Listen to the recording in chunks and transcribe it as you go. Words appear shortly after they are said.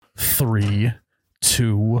3,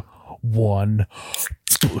 2, 1.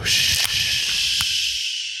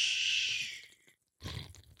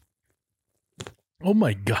 Oh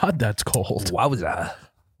my God, that's cold. Wowza.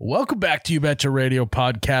 Welcome back to You Betcha Radio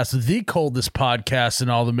Podcast, the coldest podcast in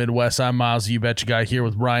all the Midwest. I'm Miles, the You Betcha guy, here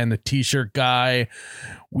with Ryan, the T-shirt guy.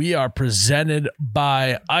 We are presented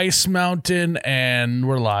by Ice Mountain, and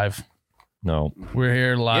we're live. No. We're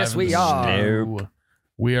here live. Yes, in we the are. studio.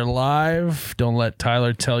 We are live. Don't let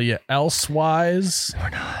Tyler tell you elsewise. We're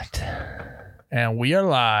not. And we are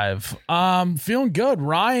live. Feeling good.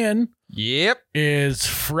 Ryan Yep. is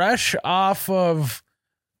fresh off of...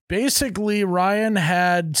 Basically, Ryan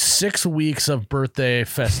had 6 weeks of birthday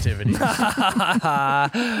festivities.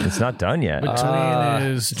 It's not done yet. Between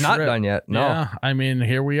his It's not trip. done yet. No. Yeah, I mean,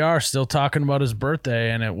 here we are still talking about his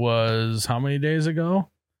birthday, and it was how many days ago?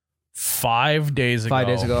 5 days ago. 5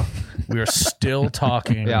 days ago. We are still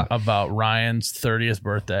talking Yeah. about Ryan's 30th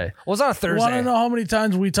birthday. Well, it's on a You Thursday. want to know how many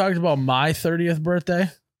times we talked about my 30th birthday?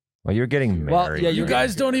 Well, you're getting married. Well, yeah, You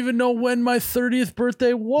guys don't even know when my 30th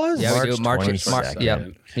birthday was. Yeah, we do. March 22nd.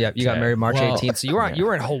 Yep. You got married March Well, 18th. So you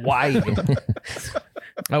were in Hawaii.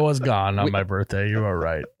 I was gone on my birthday. You were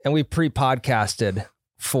right. And we pre-podcasted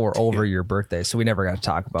for over your birthday. So we never got to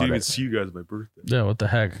talk about Didn't even it. see you guys on my birthday. Yeah, what the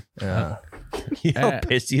heck? Yeah. You know how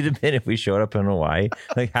pissed you'd have been if we showed up in Hawaii?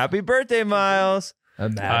 Like, happy birthday, Miles.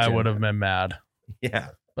 Imagine. I would have been mad. Yeah.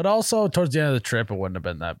 But also, towards the end of the trip, it wouldn't have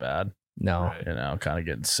been that bad. No. Right. You know, kind of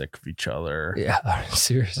getting sick of each other. Yeah.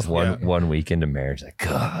 Seriously. One week into marriage, like,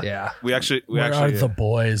 God. Yeah. We actually Where are the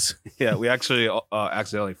boys? we actually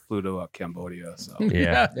accidentally flew to Cambodia. So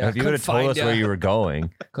Yeah. Yeah, If you would have couldn't told us find where ya. you were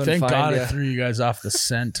going, Couldn't Thank find God ya. I threw you guys off the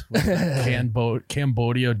scent with the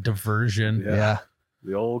Cambodia diversion. Yeah.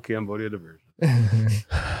 the old Cambodia diversion.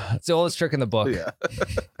 It's the oldest trick in the book. Yeah,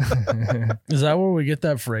 Is that where we get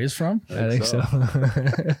that phrase from? I think so.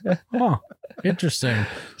 Huh. Interesting.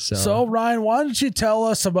 So, Ryan, why don't you tell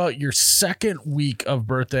us about your second week of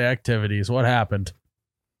birthday activities? What happened?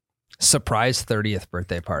 surprise 30th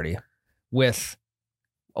birthday party with,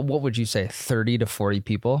 what would you say, 30 to 40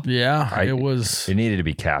 people? Yeah, it was. it needed to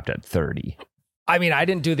be capped at 30. I mean, I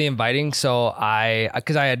didn't do the inviting, so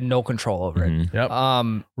because I had no control over it. Mhm.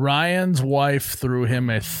 Yep. Ryan's wife threw him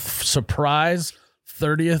a surprise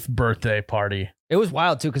 30th birthday party. It was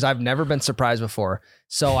wild too, because I've never been surprised before.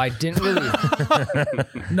 So I didn't really,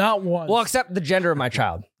 Not once. well, except the gender of my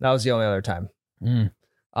child. That was the only other time.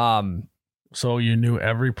 Mm. So you knew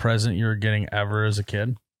every present you were getting ever as a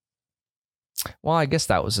kid? Well, I guess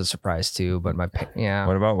that was a surprise too, but yeah,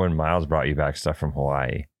 What about when Miles brought you back stuff from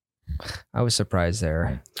Hawaii? I was surprised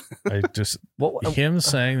there. I just What? him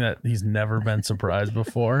saying that he's never been surprised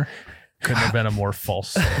before couldn't have been a more false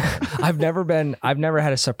statement. I've never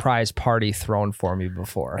had a surprise party thrown for me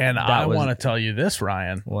before. And That I was- want to tell you this,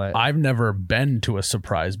 Ryan. What? I've never been to a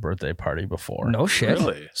surprise birthday party before. No shit.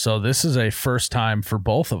 really. So this is a first time for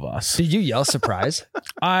both of us. Did you yell surprise?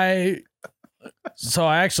 I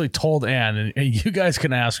actually told Ann, and you guys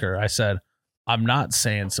can ask her. I said, I'm not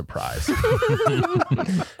saying surprise.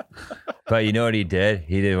 But you know what he did?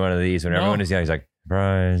 He did one of these when No. everyone is young. He's like,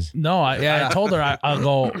 surprise. No, I Yeah. told her I'll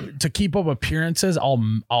go to keep up appearances.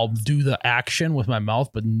 I'll do the action with my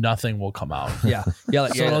mouth, but nothing will come out. Yeah. Yell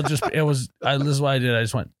it. So this is what I did. I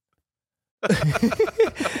just went,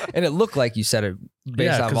 And it looked like you said it based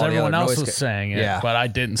yeah, on because all the everyone other else noise was saying it, Yeah. but I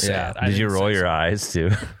didn't say Yeah. it. I Did you didn't roll say your eyes too?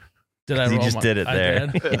 Did I? 'Cause you roll just my- did it I there.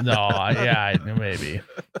 did? No, maybe.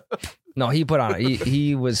 No, he put on it.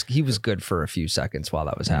 He was good for a few seconds while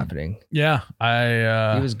that was happening. Yeah,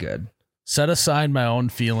 I He was good. set aside my own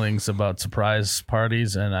feelings about surprise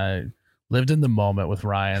parties, and I lived in the moment with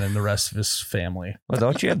Ryan and the rest of his family. Well,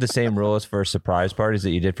 don't you have the same rules for surprise parties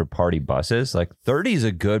that you did for party buses? Like 30 is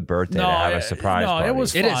a good birthday to have a surprise party. it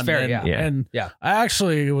was fun. It is fair, and, yeah. Yeah. And Yeah.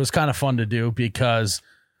 it was kind of fun to do because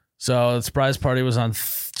so the surprise party was on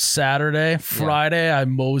Saturday. Friday, I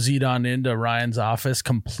moseyed on into Ryan's office,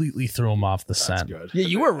 completely threw him off the That's scent. good. Yeah,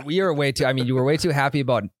 you were way too. I mean, you were way too happy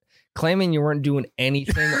about claiming you weren't doing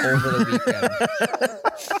anything over the weekend.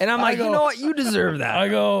 And I'm like, you know what? You deserve that. I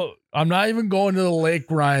go, I'm not even going to the lake,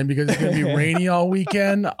 Ryan, because it's going to be rainy all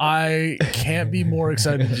weekend. I can't be more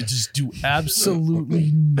excited to just do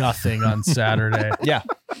absolutely nothing on Saturday. Yeah.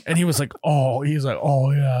 And he was like, oh,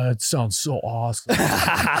 yeah, it sounds so awesome.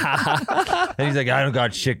 And he's like, I don't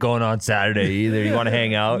got shit going on Saturday either. You want to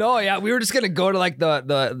hang out? No, yeah, we were just gonna go to like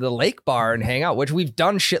the lake bar and hang out, which we've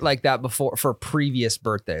done shit like that before for previous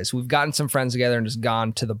birthdays. We've gotten some friends together and just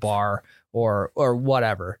gone to the bar or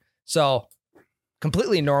whatever. So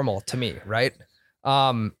completely normal to me, right?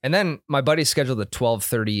 And then my buddy scheduled a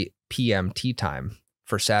 12:30 p.m. tea time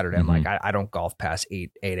for Saturday. I'm like, I don't golf past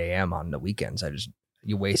 8 a.m. on the weekends.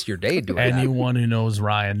 You waste your day doing that. Anyone who knows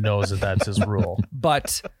Ryan knows that that's his rule.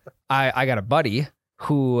 But I got a buddy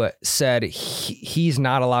who said he's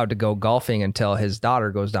not allowed to go golfing until his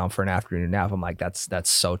daughter goes down for an afternoon nap. I'm like, that's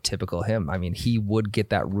so typical him. I mean, he would get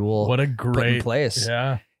that rule What a put great in place.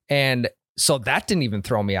 Yeah. And so that didn't even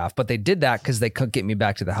throw me off, but they did that because they couldn't get me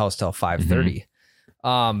back to the house till 5:30.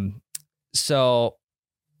 So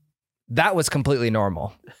that was completely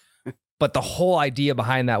normal. But the whole idea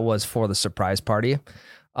behind that was for the surprise party.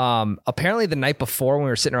 Apparently the night before when we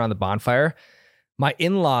were sitting around the bonfire, my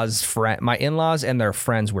in-laws and their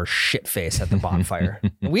friends were shit-faced at the bonfire.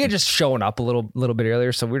 We had just shown up a little bit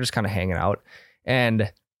earlier, so we were just kind of hanging out.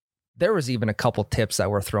 And there was even a couple tips that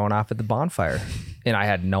were thrown off at the bonfire. And I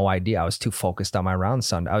had no idea. I was too focused on my round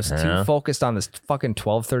Sunday. I was too focused on this fucking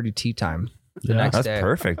 12:30 tee time the next That's day.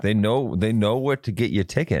 perfect. They know what to get you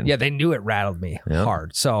ticking. Yeah, they knew it rattled me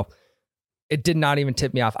hard. So it did not even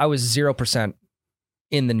tip me off. I was 0%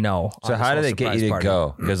 in the know. So how do they get you to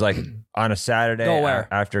go? Because like on a Saturday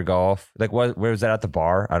after golf, like where was that, at the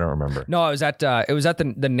bar? I don't remember. No, it was at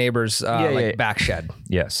the neighbor's back shed.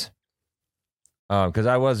 Yes. Because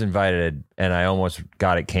I was invited and I almost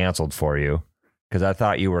got it canceled for you because I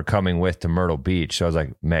thought you were coming to Myrtle Beach. So I was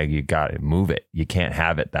like, Meg, you got to move it. You can't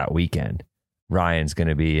have it that weekend. Ryan's going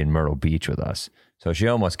to be in Myrtle Beach with us. So she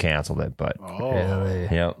almost canceled it, but Really?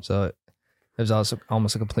 yeah. So it was also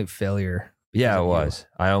almost a complete failure. Yeah, it was.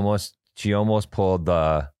 She almost pulled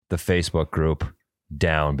the Facebook group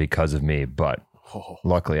down because of me, but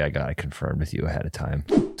luckily I got it confirmed with you ahead of time.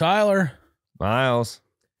 Tyler, Miles,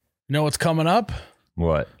 you know what's coming up?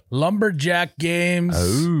 what? Lumberjack games.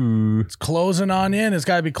 Oh, It's closing on in. It's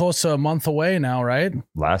got to be close to a month away now, right?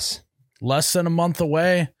 less. Less than a month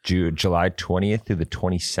away. July 20th through the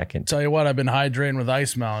 22nd. Tell you what, I've been hydrating with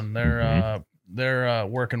Ice Mountain. They're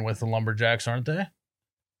working with the Lumberjacks, aren't they?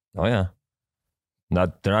 Oh yeah.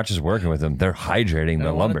 They're not just working with them; they're hydrating And the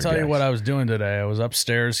I want Lumberjacks. to tell you what I was doing today. I was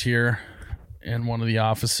upstairs here in one of the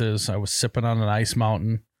offices. I was sipping on an Ice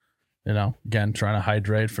Mountain, again, trying to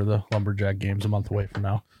hydrate for the Lumberjack games a month away from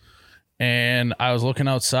now. And I was looking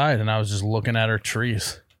outside and I was just looking at our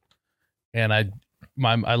trees. And I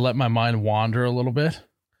let my mind wander a little bit.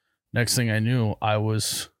 Next thing I knew, I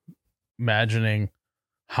was imagining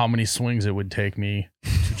how many swings it would take me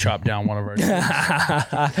to chop down one of our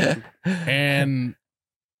trees. And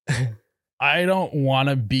I don't want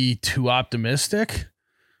to be too optimistic,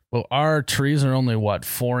 but our trees are only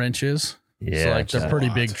 4 inches. Yeah, So they're pretty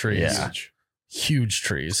big trees. Yeah. Huge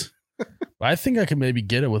trees. I think I can maybe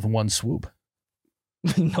get it with one swoop.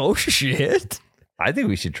 No shit. I think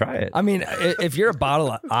we should try it. I mean, if you're a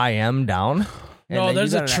bottle of IM down. No,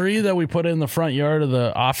 there's a tree that we put in the front yard of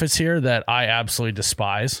the office here that I absolutely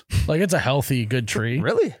despise. Like, it's a healthy, good tree.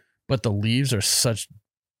 Really? But the leaves are such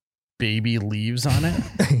baby leaves on it.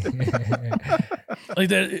 Like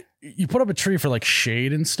that, you put up a tree for like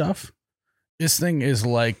shade and stuff. This thing is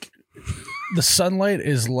like, the sunlight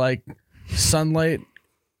is like sunlight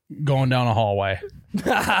going down a hallway. You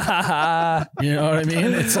know what I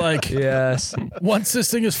mean? It's like, yes. once this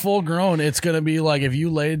thing is full grown, it's going to be like if you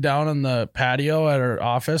laid down on the patio at our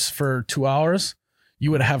office for 2 hours,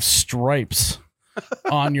 you would have stripes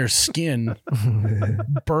on your skin,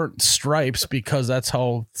 burnt stripes, because that's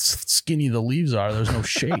how skinny the leaves are. There's no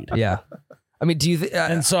shade. Yeah. I mean, do you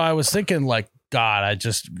and so I was thinking, like, God,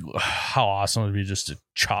 how awesome it would be just to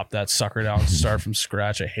chop that sucker down and start from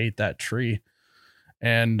scratch. I hate that tree.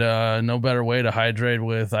 And no better way to hydrate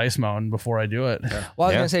with Ice Mountain before I do it. Well, I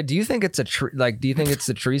was gonna say, do you think it's a tree? Like, do you think it's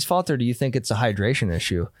the tree's fault, or do you think it's a hydration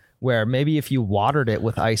issue? Where maybe if you watered it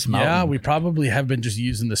with Ice Mountain, Yeah, we probably have been just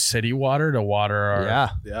using the city water to water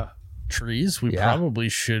our trees. We probably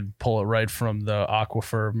should pull it right from the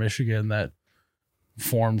aquifer of Michigan that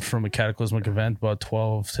formed from a cataclysmic event about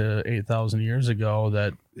 12 to 8,000 years ago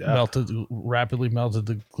that rapidly melted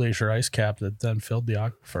the glacier ice cap that then filled the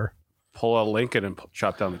aquifer. Pull out Lincoln and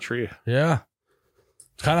chop down the tree. Yeah.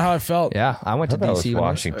 It's kind of how I felt. Yeah, I went to That was DC.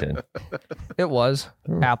 Washington. It was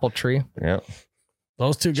apple tree, Yeah.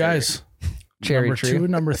 Those two guys. cherry Number tree. 2,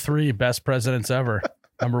 number 3, best presidents ever.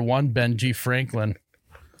 Number 1, Benji Franklin.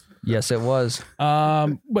 Yes, it was.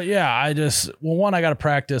 But yeah, I got to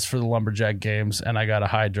practice for the Lumberjack games, and I got to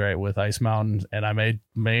hydrate with Ice Mountain, and I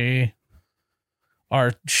may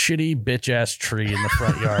our shitty bitch ass tree in the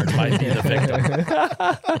front yard might be the victim.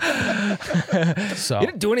 So You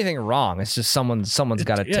didn't do anything wrong. It's just someone's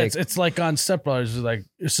got to take. it's like on Step Brothers, like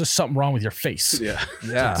it's just something wrong with your face. Yeah.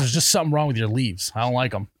 Yeah, There's just something wrong with your leaves. I don't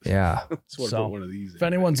like them. yeah, That's what So, put one of these. If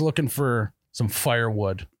anyone's looking for some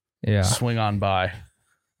firewood, yeah. swing on by.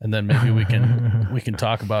 and then maybe we can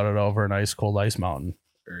talk about it over an ice cold Ice Mountain.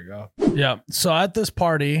 There you go. Yeah. So at this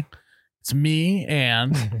party, it's me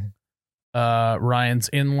and Ryan's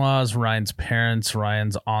in-laws, Ryan's parents,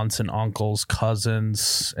 Ryan's aunts and uncles,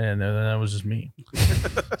 cousins, and then it was just me.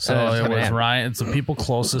 So it was Ryan. It's the people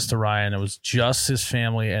closest to Ryan. It was just his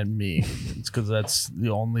family and me. It's because that's the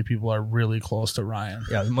only people that are really close to Ryan.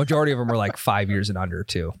 Yeah, the majority of them were like 5 years and under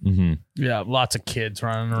too. Mm-hmm. Yeah, lots of kids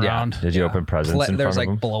running around. Did you open presents in There's front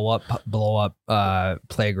like of them? blow up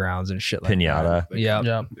playgrounds and shit like Pinata. that. Yep.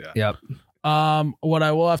 Yeah. Yep. What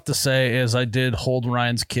I will have to say is I did hold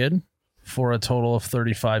Ryan's kid for a total of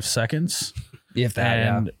 35 seconds. If that,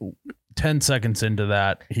 and 10 seconds into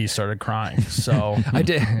that, he started crying. So I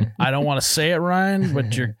did. I don't want to say it, Ryan,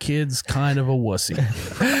 but your kid's kind of a wussy.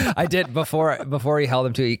 I did before he held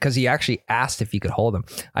him to, because he actually asked if he could hold him.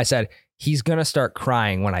 I said, he's going to start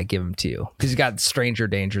crying when I give him to you, because he's got stranger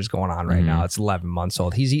dangers going on right now. It's 11 months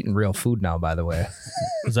old. He's eating real food now, by the way.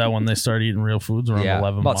 Is that when they start eating real foods? Around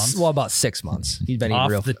 11 months? Well, about 6 months. He's been eating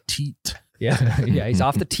Off real the teat. Yeah. Yeah. He's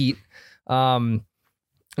off the teat.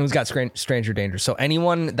 He's got stranger danger. So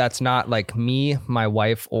anyone that's not like me, my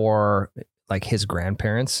wife, or like his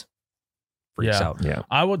grandparents freaks out. Yeah.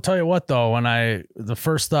 I will tell you what, though, the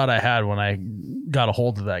first thought I had when I got a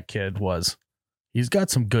hold of that kid was, he's got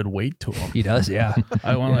some good weight to him. He does. Yeah.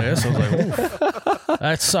 I went like this. I was like, oof,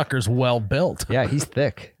 that sucker's well built. Yeah. He's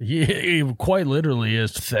thick. He quite literally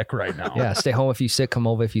is thick right now. Yeah. Stay home if you sick, come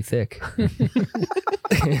over if you thick.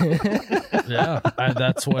 Yeah,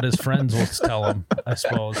 that's what his friends will tell him, I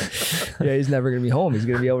suppose. Yeah, he's never gonna be home. He's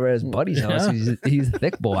gonna be over at his buddy's house. He's a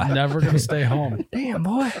thick boy. Never gonna stay home. Damn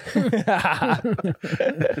boy.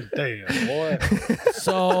 Damn, boy.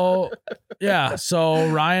 So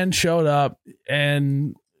Ryan showed up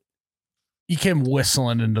and he came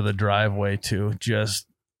whistling into the driveway too, just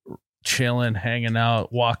chilling, hanging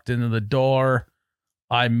out, walked into the door.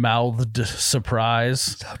 I mouthed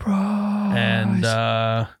surprise. And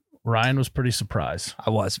Ryan was pretty surprised.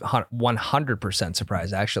 I was 100%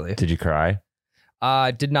 surprised, actually. Did you cry?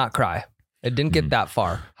 Did not cry. It didn't get that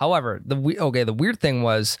far. However, the weird thing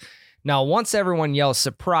was, now once everyone yells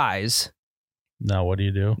surprise, now what do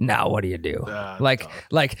you do? now what do you do?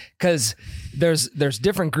 Because there's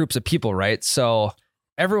different groups of people, right? So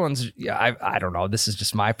everyone's, I don't know, this is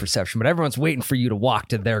just my perception, but everyone's waiting for you to walk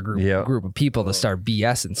to their group of people to start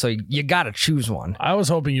BSing. So you got to choose one. I was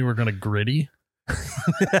hoping you were going to gritty.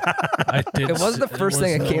 It was the first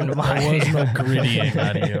thing that came to mind. There was no grittying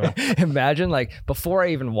out of you. Imagine, like, before I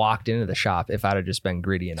even walked into the shop, if I'd have just been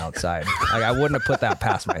gritty and outside, like, I wouldn't have put that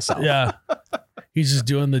past myself. Yeah. He's just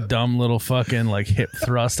doing the dumb little fucking like hip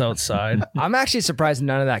thrust outside. I'm actually surprised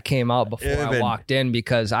none of that came out before I walked in,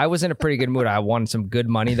 because I was in a pretty good mood. I won some good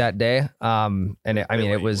money that day. And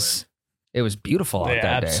it was beautiful out They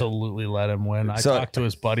that day. absolutely let him win. I talked to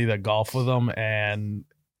his buddy that golfed with him, and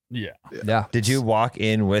yeah. Did you walk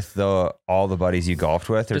in with all the buddies you golfed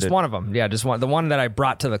with? Or Just one of them. Yeah, just one. The one that I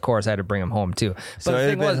brought to the course, I had to bring him home too. But So the it'd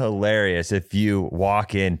thing have been was, hilarious if you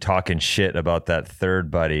walk in talking shit about that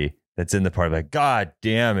third buddy that's in the party. Like, God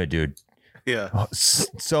damn it, dude. Yeah.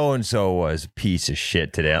 So and so was a piece of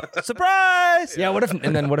shit today. Surprise! yeah. What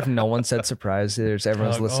if no one said surprise?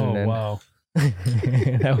 Everyone's listening in. Wow.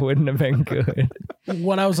 That wouldn't have been good.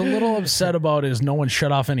 What I was a little upset about is no one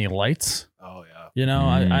shut off any lights. Oh, yeah. You know,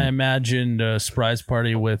 I imagined a surprise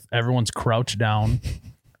party with everyone's crouched down.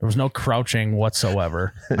 There was no crouching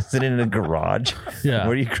whatsoever. Is it in a garage? Yeah.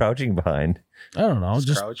 What are you crouching behind? I don't know.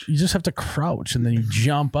 Crouch? You just have to crouch, and then you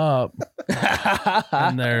jump up,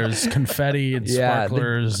 and there's confetti and Yeah,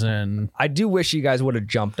 sparklers, and I do wish you guys would have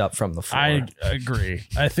jumped up from the floor. I agree.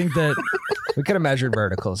 I think that We could have measured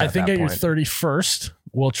verticals. I At think that at your point. 31st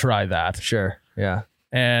we'll try that, Sure. Yeah.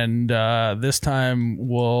 and this time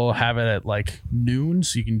we'll have it at like noon,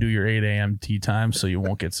 so you can do your 8 a.m. tea time, so you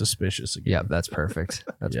won't get suspicious again. Yeah. That's perfect.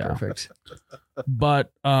 That's Yeah. perfect.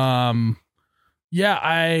 But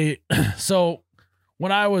so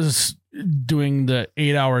when I was doing the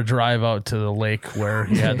 8-hour drive out to the lake where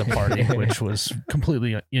he had the party, which was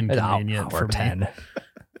completely inconvenient for me, 10.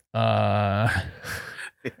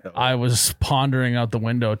 I was pondering out the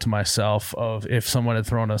window to myself of if someone had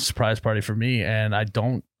thrown a surprise party for me, and I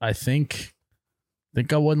think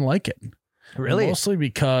I wouldn't like it. Really? Mostly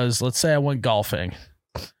because, let's say I went golfing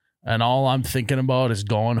and all I'm thinking about is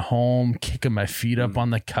going home, kicking my feet up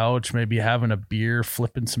on the couch, maybe having a beer,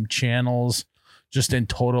 flipping some channels, just in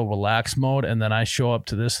total relax mode. And then I show up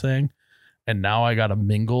to this thing and now I got to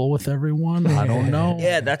mingle with everyone. I don't know.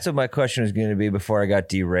 Yeah, that's what my question was going to be before I got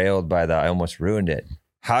derailed by I almost ruined it.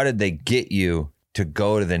 How did they get you to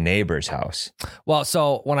go to the neighbor's house. Well,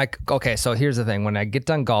 so so here's the thing. When I get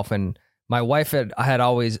done golfing, my wife had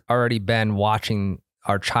always already been watching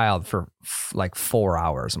our child for like 4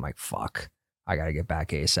 hours. I'm like, fuck, I got to get back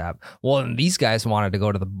ASAP. Well, and these guys wanted to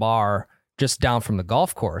go to the bar just down from the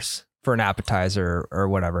golf course for an appetizer or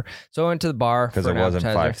whatever. So I went to the bar Because for it an wasn't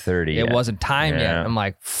appetizer. 5:30 It yet. wasn't time yet. Yeah. I'm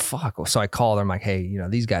like, fuck. So I called her. I'm like, hey,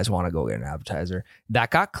 these guys want to go get an appetizer. That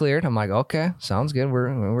got cleared. I'm like, okay, sounds good. We're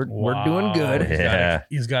doing good. Yeah.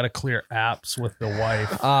 He's got to clear apps with the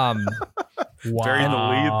wife. Wow. Burying the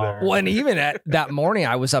lead there. Well, and even at that morning,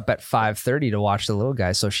 I was up at 5:30 to watch the little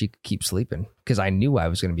guy so she could keep sleeping because I knew I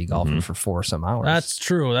was going to be golfing for 4 some hours. That's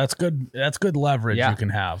true. That's good. That's good leverage Yeah. you can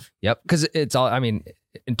have. Yep. Because it's all, I mean,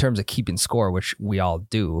 in terms of keeping score, which we all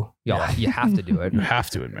do, you have to do it. You have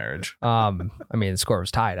to in marriage. I mean, the score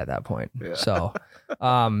was tied at that point. Yeah. So,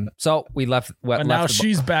 so we left. But now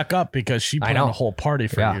she's back up because she put know. on a whole party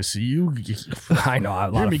for Yeah. you. So you're I know.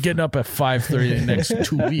 gonna be getting up at 5:30 the next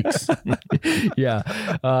 2 weeks.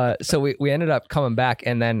 Yeah. So we ended up coming back,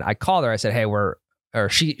 and then I called her. I said, "Hey,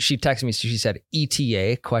 she texted me. She said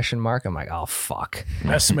ETA ? I'm like, oh fuck.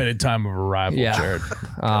 Estimated time of arrival, Yeah. Jared.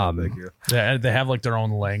 Thank you. They have like their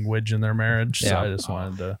own language in their marriage. So Yeah. I just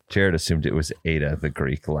wanted to. Jared assumed it was Ada, the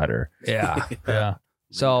Greek letter. Yeah. Yeah.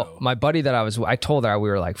 So my buddy that I told her we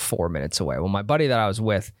were like 4 minutes away. Well, my buddy that I was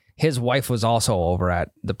with, his wife was also over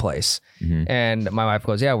at the place, and my wife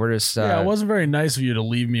goes, "Yeah, we're just Yeah, it wasn't very nice of you to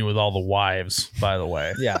leave me with all the wives, by the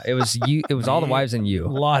way. yeah, it was you. It was all the wives and A you.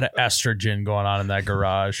 lot of estrogen going on in that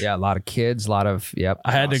garage. Yeah, a lot of kids, a lot of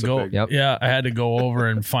I had to Lots of go. big- Yep. Yeah, I had to go over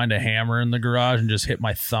and find a hammer in the garage and just hit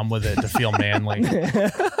my thumb with it to feel manly.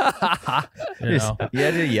 You know? You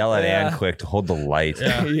had to yell at Yeah. Ann quick to hold the light.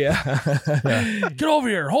 Yeah. yeah. Get over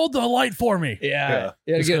here. Hold the light for me. Yeah.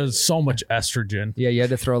 Just 'cause so much estrogen. Yeah, you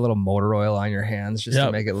had to throw a little motor oil on your hands just to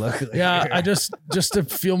Yep. make it look like Yeah, I just to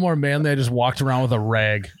feel more manly, I just walked around with a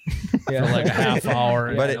rag for like a half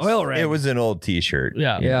hour. But oil rag. it was an old T-shirt.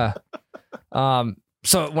 Yeah. Yeah.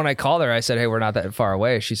 So when I called her, I said, "Hey, we're not that far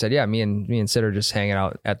away." She said, "Yeah, me and Sid are just hanging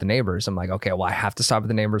out at the neighbors." I'm like, "Okay, well, I have to stop at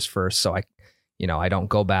the neighbors first, so I don't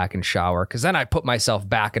go back and shower because then I put myself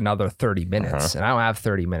back another 30 minutes, and I don't have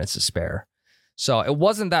 30 minutes to spare." So it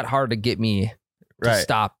wasn't that hard to get me to Right.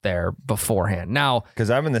 stop there beforehand. Now, Because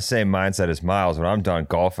I'm in the same mindset as Miles. When I'm done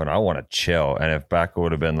golfing, I want to chill. And if Becca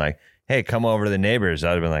would have been like, "Hey, come over to the neighbors,"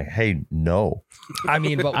 I'd have been like, "Hey, no." I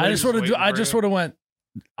mean, but I just would have. waiting I for just you. would have went.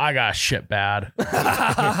 I got shit bad.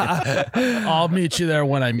 I'll meet you there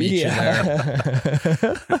when I meet you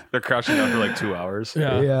there. They're crouching down for like 2 hours.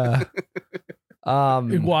 Yeah. Yeah.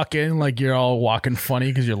 You walk in like you're all walking funny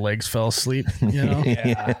because your legs fell asleep. You know.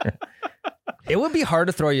 It would be hard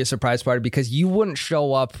to throw you a surprise party because you wouldn't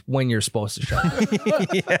show up when you're supposed to show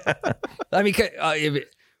up. I mean, if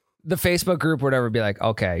the Facebook group or whatever would be like,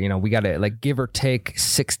 okay, we got to like give or take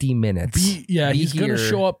 60 minutes. Be He's here. gonna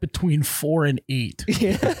show up between 4 and 8.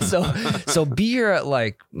 Yeah, so be here at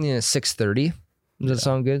like 6:30. Does that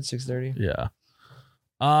sound good? 6:30. Yeah.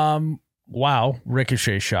 Wow.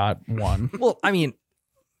 Ricochet shot 1. Well, I mean,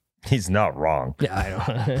 He's not wrong. yeah, I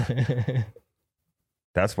know.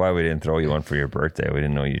 That's why we didn't throw you one for your birthday. We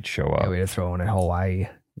didn't know you'd show Yeah, up. we had to throw one in Hawaii.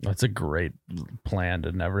 That's a great plan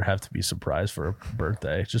to never have to be surprised for a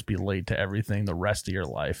birthday. Just be late to everything the rest of your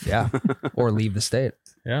life. Yeah, or leave the state.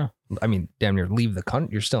 Yeah. I mean, damn near leave the country.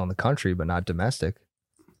 You're still in the country, but not domestic.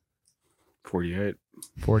 48.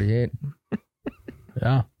 48.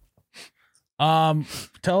 Yeah.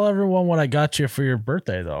 Tell everyone what I got you for your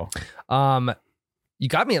birthday though. You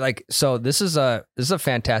got me so this is a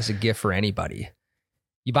fantastic gift for anybody.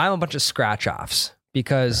 You buy them a bunch of scratch offs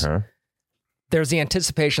because there's the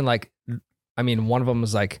anticipation. One of them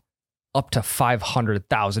was like up to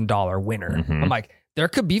 $500,000 winner. Mhm. I'm like, there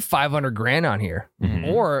could be 500 grand on here, Mhm.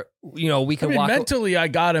 or we could walk. Mentally, I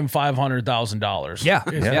got him $500,000. Yeah.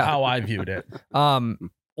 Is Yeah. how I viewed it.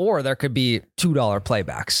 Or there could be $2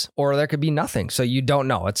 playbacks, or there could be nothing. So you don't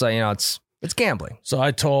know. It's it's gambling. So I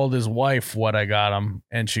told his wife what I got him,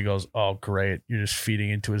 and she goes, "Oh, great! You're just feeding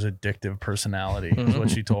into his addictive personality." Is what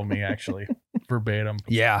she told me, actually, verbatim.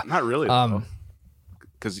 Yeah. Not really,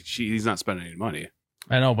 because he's not spending any money.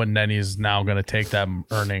 I know, but then he's now going to take that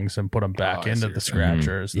earnings and put them back I into see. the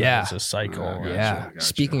scratchers. Yeah. It's a cycle. Gotcha, Yeah. gotcha.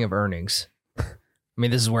 Speaking of earnings, I mean,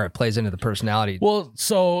 this is where it plays into the personality. Well,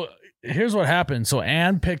 so here's what happened. So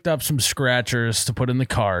Ann picked up some scratchers to put in the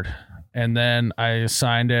card, and then I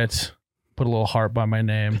signed it, put a little heart by my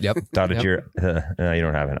name. Yep. Dotted Yep. your. No, you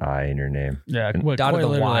don't have an I in your name. Yeah, And quite dotted the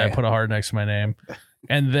literally, Y. I put a heart next to my name.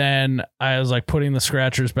 And then I was like putting the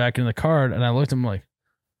scratchers back in the card, and I looked at him like,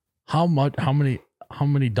 how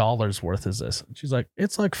many dollars worth is this? And she's like,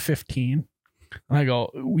 it's like 15. And I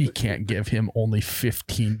go, we can't give him only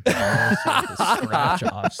 $15 worth of scratch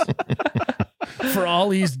offs. For all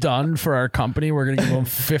he's done for our company, we're going to give him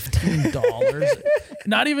 $15.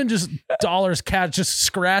 Not even just dollars cash, just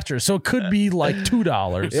scratchers. So it could be like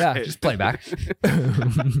 $2. Yeah, just play back.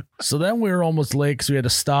 So then we were almost late because we had to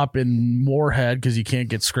stop in Moorhead because you can't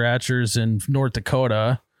get scratchers in North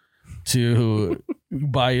Dakota to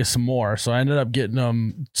buy you some more. So I ended up getting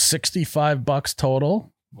them $65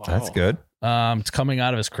 total. Wow. That's good. It's coming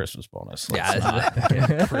out of his Christmas bonus. Let's Yeah. not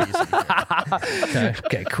get crazy.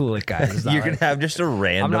 Okay, cool it, guys. You're going to have just a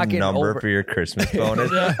random getting number over- for your Christmas bonus.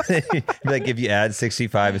 Like if you add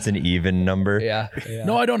 65, it's an even number. Yeah.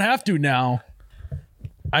 No, I don't have to now.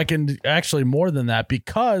 I can actually more than that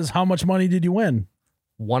because how much money did you win?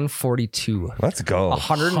 142. Let's go.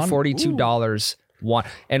 $142.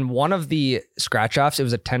 One of the scratch offs, it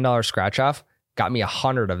was a $10 scratch off, got me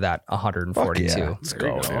 100 of that 142. Fuck yeah. Let's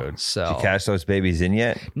go, dude. So Did you cash those babies in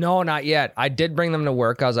yet? no, not yet. I did bring them to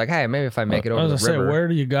work. I was like, hey, maybe if I make it I over was the gonna say, river. where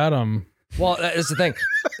do you got them? Well, that's the thing.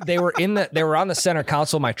 They were on the center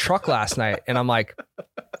console of my truck last night, and I'm like,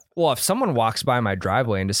 well, if someone walks by my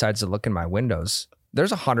driveway and decides to look in my windows,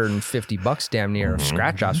 there's $150 damn near of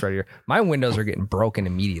scratch offs right here. My windows are getting broken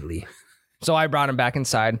immediately. So I brought them back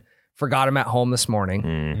inside. Forgot them at home this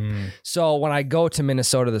morning. So when I go to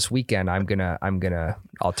Minnesota this weekend, I'll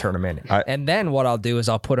turn them in. And then what I'll do is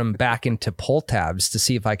I'll put them back into pull tabs to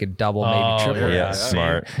see if I could double, maybe triple. Yeah, Yeah.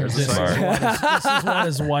 smart. This is Smart. this is what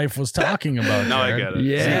his wife was talking about. Now I Jared. get it.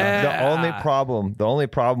 Yeah. The only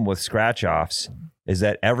problem with scratch offs is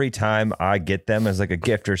that every time I get them as like a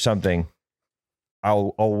gift or something,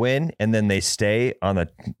 I'll win and then they stay on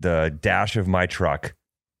the dash of my truck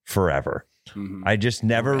forever. Mhm. I just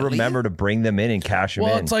never remember to bring them in and cash them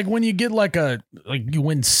Well, in. it's like when you get like you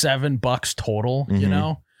win $7 total, you Mhm.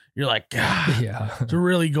 know, you're like, God, Yeah. to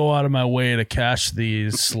really go out of my way to cash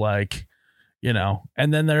these, like, you know,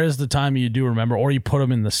 and then there is the time you do remember, or you put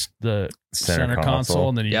them in the center console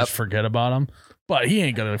and then you Yep. just forget about them. But he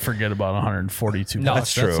ain't gonna forget about 142. No,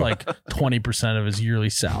 bucks. that's That's true. like 20% of his yearly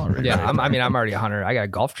salary. Yeah, right I'm there. already 100. I got a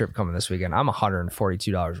golf trip coming this weekend. I'm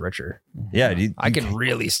 $142 richer. yeah, I can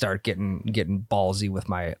really start getting ballsy with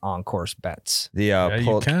my on course bets. the Yeah,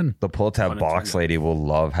 you can. the pull tab box Unintended. lady will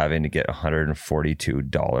love having to get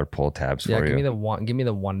 $142 pull tabs Yeah, for give me you. the $1. Yes, give me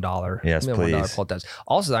the $1 please. pull tabs.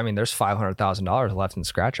 Also, I mean, there's $500,000 left in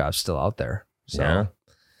scratch offs still out there. So Yeah.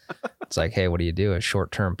 it's like, hey, what do you do? A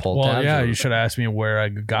short term pull Well, tabs? yeah, or- you should ask me where I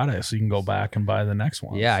got it so you can go back and buy the next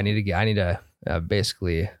one. Yeah, I need to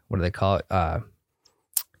basically, what do they call it? What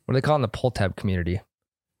do they call it in the pull tab community?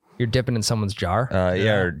 You're dipping in someone's jar.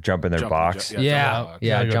 Yeah, or jump in their Jump- box. Yeah.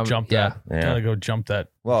 Gotta go jump that. Yeah. Gotta go jump that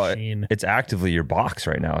Well, machine. it's actively your box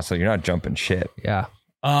right now, so you're not jumping shit. Yeah.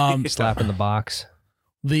 Slap in the box.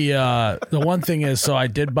 The one thing is, so I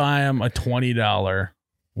did buy him a $20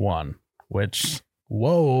 one, which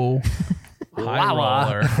whoa, high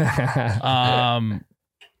roller.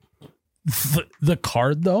 The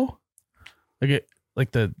card though,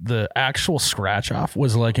 like the actual scratch off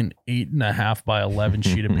was like an 8.5 by 11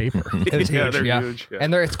 sheet of paper. It's Yeah, huge, they're yeah. huge. Yeah.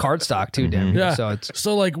 And it's card stock too, damn. Yeah. So it's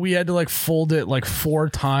So like we had to like fold it like 4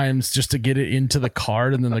 times just to get it into the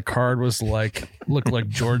card, and then the card was like looked like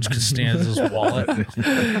George Costanza's wallet.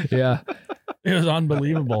 yeah. It was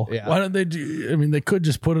unbelievable. Yeah. Why don't they do? I mean, they could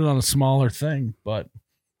just put it on a smaller thing, but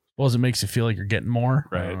suppose it makes you feel like you're getting more.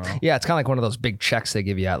 I don't Right. know. Yeah, it's kind of like one of those big checks they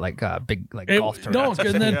give you at like big It- golf no, tournaments.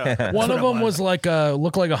 and then Yeah. one of them was like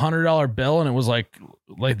looked like $100 bill, and it was like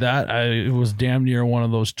that. It was damn near one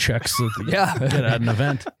of those checks that you Yeah. get at an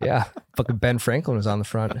event. Yeah. Fucking Ben Franklin was on the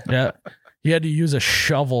front. Yeah, he had to use a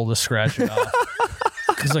shovel to scratch it off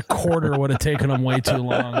because a quarter would have taken him way too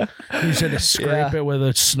long. He just had to scrape Yeah. it with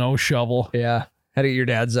a snow shovel. Yeah. Had to get your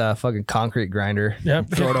dad's fucking concrete grinder. Yep.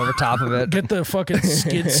 Throw it over top of it. Get the fucking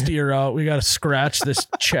skid steer out. We got to scratch this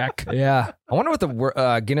check. Yeah. I wonder what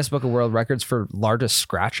the Guinness Book of World Records for largest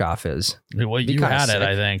scratch off is. Well, Be you kinda had it, sick.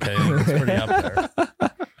 I think. It's pretty up there.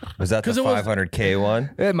 Was that the 'Cause it was- 500K one?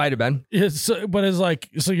 It might have been. But it's like,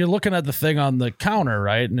 so you're looking at the thing on the counter,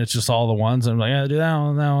 right? And it's just all the ones. And I'm like, yeah, do that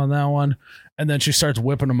one, that one, that one. And then she starts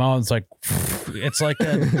whipping them out. And it's like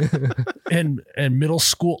in middle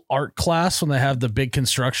school art class when they have the big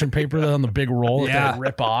construction paper on the big roll that Yeah. they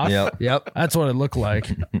rip off. Yep. Yep. That's what it looked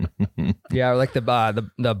like. Yeah, or like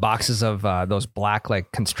the boxes of those black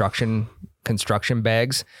like construction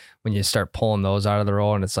bags when you start pulling those out of the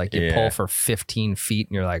roll, and it's like you Yeah. pull for 15 feet,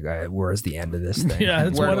 and you're like, all right, where's the end of this thing? Yeah,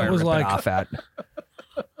 that's Where what do it I was rip like. off at?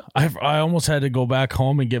 I almost had to go back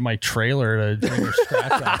home and get my trailer to bring your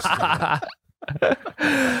scratch offs to.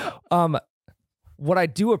 what I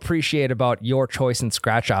do appreciate about your choice in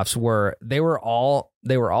scratch offs were they were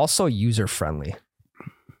all so user friendly.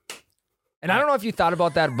 And I don't know if you thought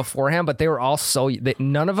about that beforehand, but they were all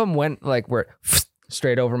none of them went like were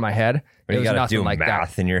straight over my head. But you There was got to do nothing like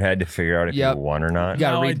math that. in your head to figure out if Yep. you won or not. You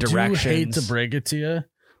gotta Now, read I do hate directions. to break it to you,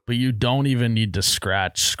 but you don't even need to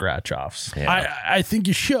scratch offs. Yeah. I think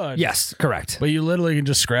you should. Yes, correct. But you literally can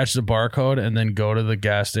just scratch the barcode and then go to the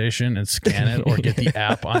gas station and scan it or get the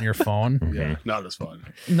app on your phone. Yeah, not as fun.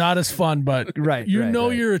 Not as fun, but Right, you right, know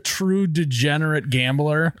right. you're a true degenerate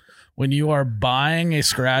gambler when you are buying a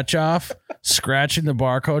scratch off, scratching the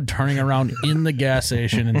barcode, turning around in the gas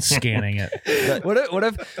station and scanning it. What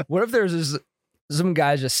if there's some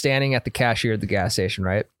guys just standing at the cashier at the gas station,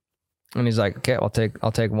 right? And he's like, okay,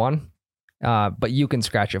 I'll take one. But you can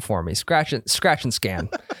scratch it for me. Scratch and scan.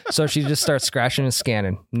 So she just starts scratching and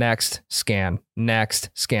scanning. Next, scan. Next,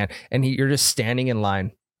 scan. And you're just standing in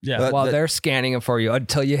line Yeah. But while the- they're scanning it for you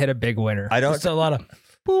until you hit a big winner. I don't. It's a lot of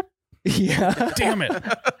Yeah. damn it.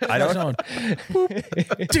 I don't.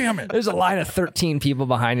 Damn it. There's a line of 13 people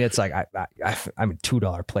behind you. It's like, I'm a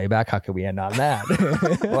 $2 playback. How can we end on that?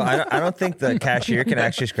 Well, I don't think the cashier can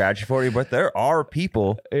actually scratch it for you, but there are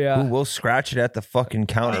people Yeah. who will scratch it at the fucking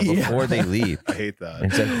counter before they leave. I hate that. And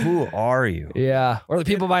it's like, who are you? Yeah. Or the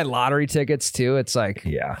people buying lottery tickets too. It's like,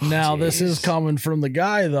 Yeah. Now, this is Jeez. coming from the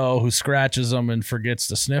guy, though, who scratches them and forgets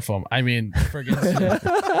to sniff them. I mean, forgets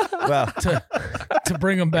Well, to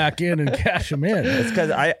bring them back in and cash them in. it's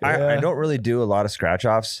because I don't really do a lot of scratch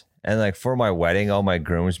offs. And like for my wedding, all my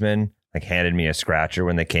groomsmen like handed me a scratcher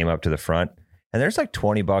when they came up to the front. And there's like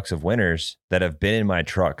 $20 of winners that have been in my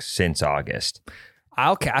truck since August.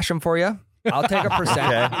 I'll cash them for you. I'll take a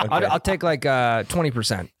percent. Okay. I'll take like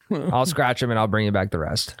 20%. I'll scratch them and I'll bring you back the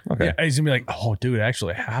rest. Okay. Yeah, he's gonna be like, oh, dude,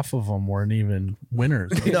 actually, half of them weren't even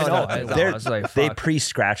winners. No, I they're- was like, they fuck.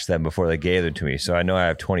 pre-scratched them before they gave them to me. So I know I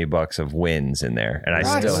have $20 of wins in there. And I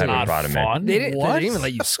That's still haven't not brought them fun. They didn't What? even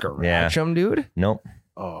let you scratch Yeah. them, dude. in. Nope.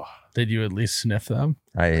 Oh, Did you at least sniff them?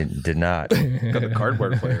 I did not. got the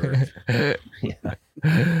cardboard flavor.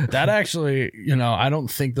 That actually, I don't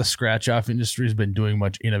think the scratch off industry has been doing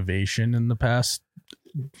much innovation in the past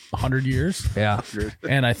 100 years. Yeah.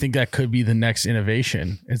 And I think that could be the next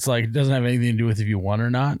innovation. It's like, it doesn't have anything to do with if you won or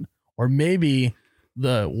not. Or maybe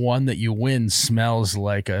the one that you win smells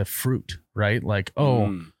like a fruit, right? Like,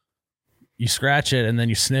 you scratch it and then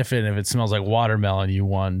you sniff it. And if it smells like watermelon, you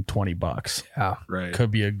won $20. Yeah. Right. Could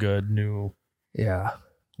be a good new Yeah.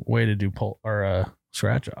 way to do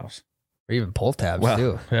scratch offs. Or even pull tabs Well,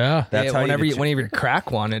 too. Yeah. That's Yeah, how whenever you you crack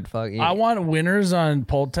one, it fucking. I want winners on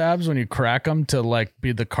pull tabs when you crack them to like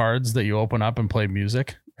be the cards that you open up and play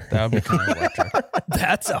music. That would be kind of electric.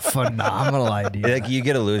 That's a phenomenal idea. like you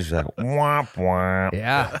get a loser like womp womp.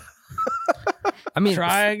 Yeah. I mean,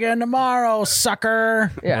 Try again tomorrow,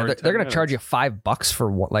 sucker. yeah, Or they're 10 going to minutes. charge you $5 for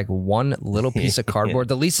one little piece of cardboard.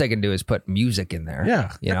 The least they can do is put music in there.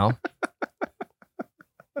 Yeah. You know?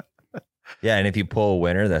 Yeah, and if you pull a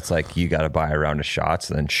winner, that's like you got to buy a round of shots,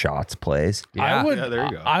 then shots plays. Yeah. I would, Yeah, there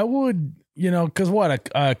you go. I would, because what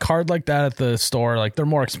a card like that at the store, like they're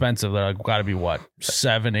more expensive. They're got to be what,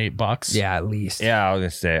 $7-8? Yeah, at least. Yeah,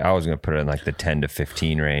 I was gonna put it in like the 10 to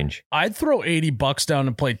 15 range. I'd throw $80 down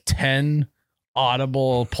and play 10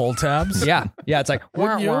 audible pull tabs. Yeah. Yeah. It's like,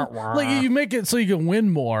 Wouldn't you? Like you make it so you can win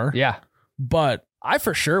more. yeah. But I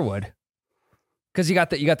for sure would. Because you got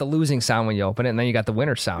the losing sound when you open it, and then you got the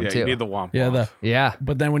winner sound Yeah, too. you need the womp. yeah, womp. yeah.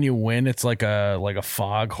 but then when you win, it's like a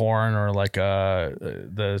fog horn or like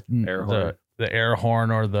the Air horn. the air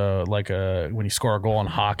horn or the when you score a goal in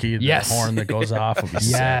hockey, the Yes. horn that goes off. Would be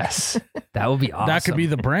sick. Yes. That would be awesome. That could be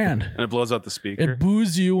the brand. And it blows out the speaker. It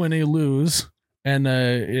boos you when they lose, and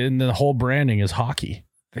the whole branding is hockey.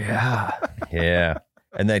 Yeah. Yeah.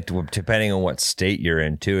 And then depending on what state you're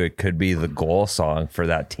in too, it could be the goal song for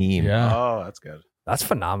that team. Yeah. Oh, that's good. That's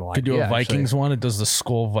phenomenal. Could do idea, a Vikings one. It does the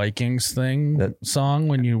Skull Vikings thing song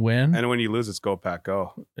when you win. And when you lose, it's go pack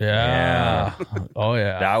go. Yeah. Oh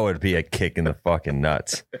yeah. That would be a kick in the fucking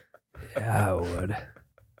nuts. Actually. Yeah, it would.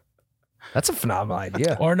 That's a phenomenal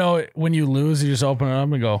idea. Or no, when you lose, you just open it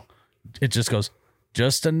up and go. It just goes.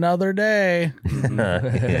 Just another day.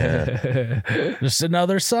 Yeah. Just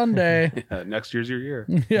another Sunday. Next year's your year.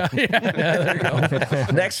 yeah. There you go.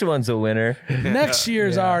 Next one's a winner. Next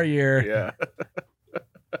year's our year. Yeah.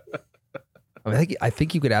 I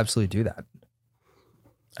think you could absolutely do that.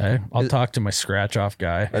 Hey, I'll talk to my scratch off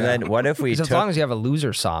guy. And then what if we Because took as long as you have a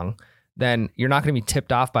loser song, then you're not going to be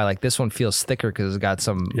tipped off by like this one feels thicker because it's got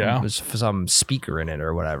some speaker in it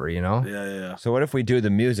or whatever, you know? Yeah. So what if we do the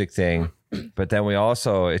music thing, but then we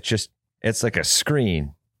also it's like a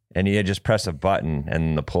screen and you just press a button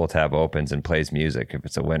and the pull tab opens and plays music if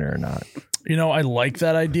it's a winner or not. You know, I like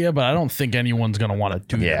that idea, but I don't think anyone's going to want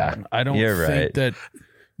to do Yeah, that. I don't you're think right. that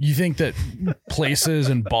you think that places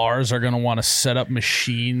and bars are going to want to set up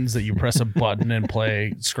machines that you press a button and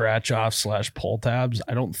play scratch off / pull tabs.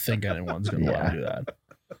 I don't think anyone's going to want to do that.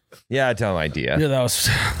 Yeah, dumb idea. Yeah, that was,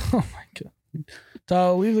 oh my God.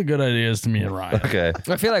 Tyler, leave the good ideas to me and Ryan. Okay.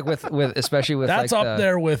 I feel like with especially with That's like up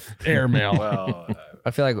there with airmail. Well,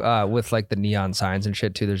 I feel like with like the neon signs and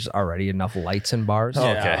shit too. There's already enough lights in bars. Oh,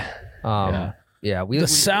 Yeah. okay. Yeah, The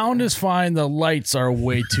sound is fine. The lights are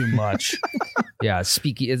way too much. Yeah,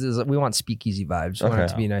 we want speakeasy vibes. We want it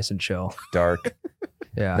Okay. to be nice and chill. Dark,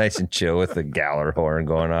 Yeah. nice and chill with the Galler horn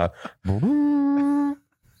going off.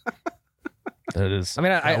 That is. I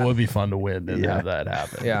mean, that would be fun to win and Yeah. have that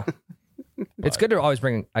happen. Yeah. It's good to always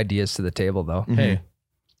bring ideas to the table though. Hey,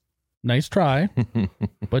 nice try,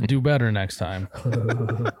 but do better next time.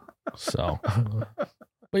 So,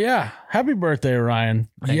 but yeah, happy birthday, Ryan.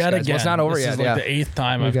 Thanks, Yet guys. again. Well, it's not over This yet, is like yeah. the 8th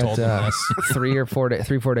time We I've got, told him this. 3 or 4 days,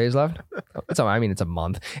 3-4 days left. It's a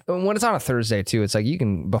month. When it's on a Thursday too, it's like you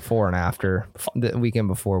can before and after, the weekend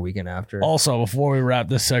before, weekend after. Also, before we wrap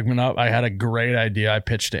this segment up, I had a great idea I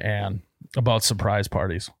pitched to Ann about surprise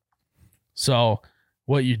parties. So,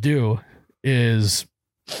 what you do is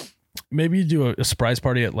maybe you do a surprise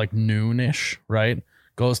party at like noonish, right?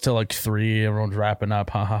 Goes till like 3, everyone's wrapping up,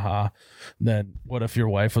 ha ha ha. Then what if your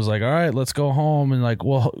wife was like, all right, let's go home, and like,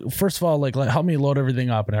 well, first of all, like help me load everything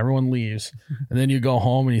up, and everyone leaves, and then you go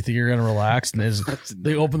home and you think you're gonna relax, and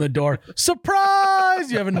they open the door,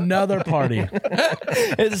 surprise, you have another party.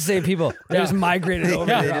 It's the same people. They just migrated over.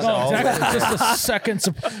 Yeah, there. no, exactly. It's just a second.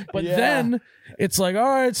 But then it's like, all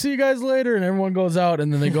right, see you guys later. And everyone goes out,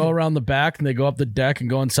 and then they go around the back and they go up the deck and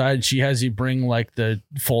go inside. And she has you bring like the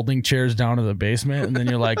folding chairs down to the basement. And then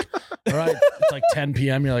you're like, all right, it's like 10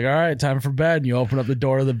 p.m. You're like, all right, time for bed. And you open up the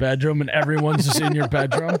door of the bedroom and everyone's just in your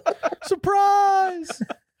bedroom. Surprise.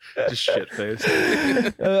 just shit face.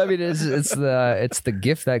 I mean, it's the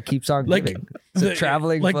gift that keeps on Like giving. It's a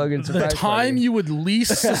traveling fucking the surprise time party. you would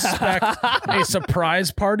least suspect a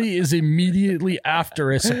surprise party is immediately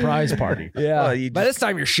after a surprise party. Yeah. Well, you By this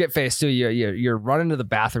time, you're shit faced too. You're running to the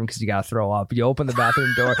bathroom because you got to throw up. You open the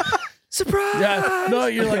bathroom door. Surprise! Yeah, no,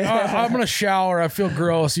 you're like, oh, I'm gonna shower. I feel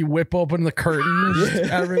gross. You whip open the curtain.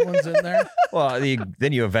 Everyone's in there. Well,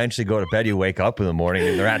 then you eventually go to bed. You wake up in the morning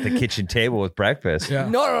and they're at the kitchen table with breakfast. Yeah.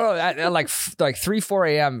 No. At like 3-4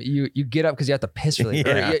 a.m. You get up because you have to piss really,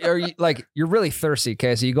 Yeah. or you're really thirsty.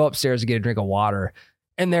 Okay, so you go upstairs to get a drink of water,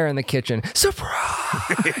 and they're in the kitchen.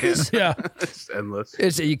 Surprise! Yeah. It's endless.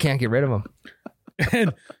 You can't get rid of them.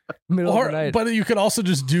 And, Middle of the night. but you could also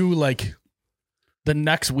just do like the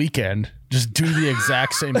next weekend, just do the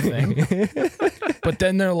exact same thing. But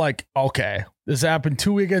then they're like, okay, this happened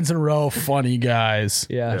 2 weekends in a row. Funny guys.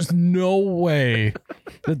 Yeah. There's no way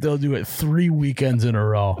that they'll do it 3 weekends in a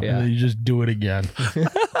row. Yeah. And then you just do it again.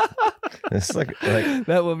 It's like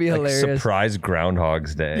that would be hilarious. surprise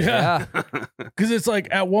Groundhog's Day. Yeah. Because it's like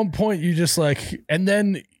at one point you just like, and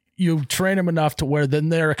then you train them enough to where then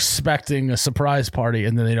they're expecting a surprise party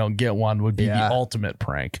and then they don't get one would be Yeah. the ultimate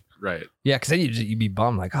prank. Right. Yeah, because then you'd be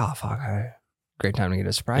bummed like, oh fuck, great time to get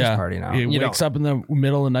a surprise party now. He You wakes up in the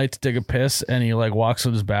middle of the night to take a piss and he like walks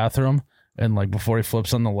to his bathroom and like before he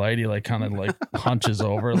flips on the light, he like kind of like hunches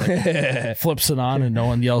over, like flips it on and no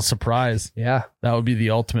one yells surprise. Yeah, That would be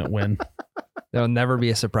the ultimate win. there'll never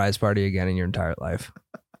be a surprise party again in your entire life.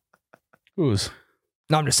 Who's?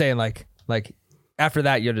 No, I'm just saying like after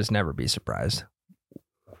that you'll just never be surprised.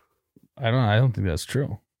 I don't think that's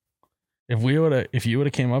true. If you would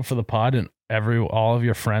have came up for the pod and all of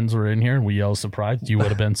your friends were in here and we yelled surprise, you would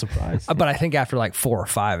have been surprised. But I think after like 4 or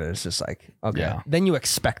 5, it's just like, okay. Yeah. Then you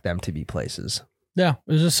expect them to be places. Yeah,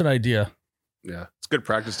 it was just an idea. Yeah. It's good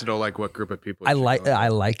practice to know like what group of people. I you should like go with. I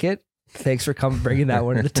like it. Thanks for bringing that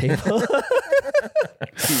one to the table.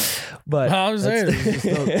 But I'm saying that's- it's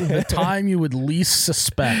just the time you would least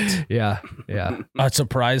suspect yeah. a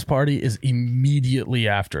surprise party is immediately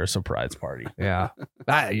after a surprise party.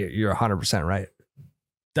 You're 100% right.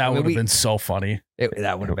 That I mean, would have been so funny.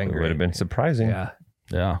 That would have been It great. would have been surprising. Yeah.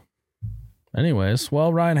 Yeah. Anyways,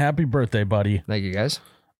 well, Ryan, happy birthday, buddy. Thank you guys.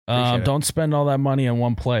 Appreciate it. Don't spend all that money in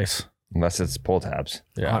one place. Unless it's pull tabs.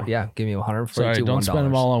 Yeah. Yeah. Give me 142 Sorry, don't spend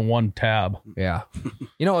them all on one tab. Yeah.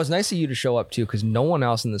 You know, it was nice of you to show up too, because no one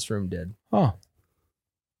else in this room did. Oh,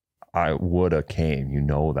 I would have came. You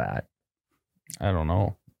know that. I don't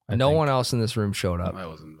know. No one else in this room showed up. I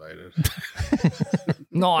was invited.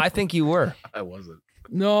 No, I think you were. I wasn't.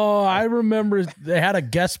 No, I remember they had a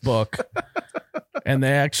guest book. and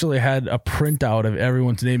they actually had a printout of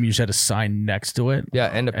everyone's name. You just had to sign next to it. Yeah,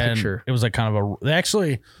 and a picture. It was like kind of they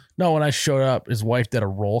actually, no, when I showed up, his wife did a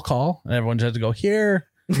roll call and everyone just had to go here.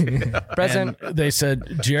 Present. And they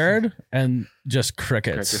said Jared and just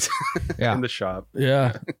crickets. Yeah. In the shop.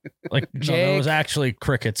 Yeah. Like no, there was actually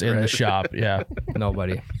crickets in the shop. Yeah.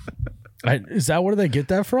 Nobody. Is that where they get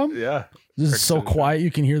that from? Yeah. This is so Crickets in the quiet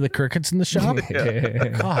you can hear the crickets in the shop? Yeah.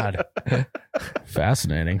 God.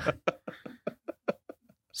 Fascinating.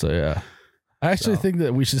 So yeah. I actually think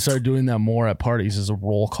that we should start doing that more at parties as a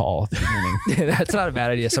roll call at the beginning. That's not a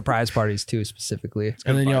bad idea. Surprise parties too, specifically.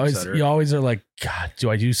 And then Vibe setter. you always are like, God,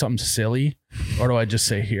 do I do something silly or do I just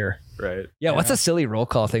say here? Right. Yeah, what's a silly roll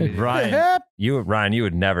call thing to do? Ryan, you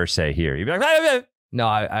would never say here. You'd be like, No,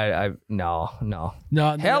 I no. No.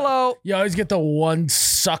 Hello. You always get the one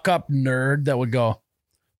suck up nerd that would go,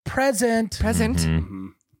 present. Present. Mhm. Mhm.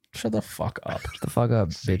 Shut the fuck up. Shut the fuck up,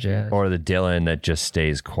 bitch ass. Or the Dylan that just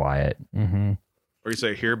stays quiet. Mm-hmm. Or you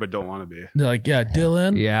say here, but don't want to be. They're like, yeah,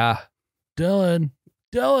 Dylan. Yeah. Dylan.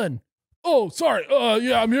 Oh, sorry.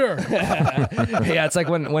 Yeah, I'm here. Yeah, it's like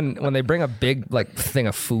when they bring a big like thing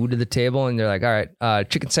of food to the table and they're like, all right,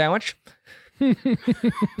 chicken sandwich.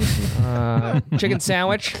 Chicken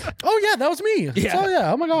sandwich. Oh yeah, that was me. Yeah. Oh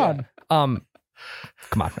yeah. Oh my God.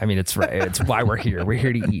 Come on. I mean, it's right. It's why we're here. We're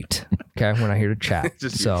here to eat. Okay, we're not here to chat.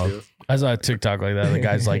 Just you So two. I saw a TikTok like that. The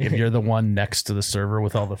guy's like, if you're the one next to the server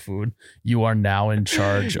with all the food, you are now in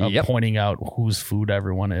charge of Yep. pointing out whose food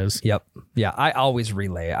everyone is. yep. Yeah, I always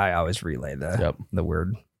relay the the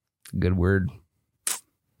word. Good word.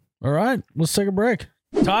 All right, let's take a break.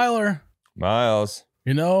 Tyler, Miles.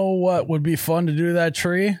 you know what would be fun to do to that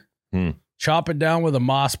tree? Chop it down with a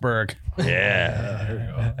Mossberg.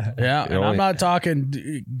 Yeah. Yeah, and I'm only- not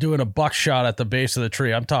talking doing a buckshot at the base of the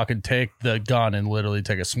tree. I'm talking take the gun and literally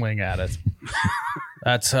take a swing at it.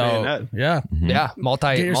 That's how. Bayonet. Yeah, Yeah,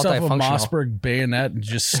 get yourself a multifunctional. Mossberg bayonet and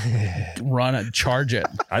just run it, charge it.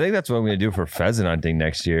 I think that's what I'm going to do for pheasant hunting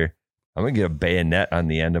next year. I'm going to get a bayonet on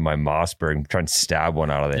the end of my Mossberg and try and stab one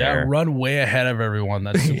out of the Yeah, air. run way ahead of everyone.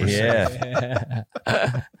 That's super safe.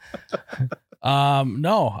 Yeah.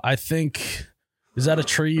 No, I think is that a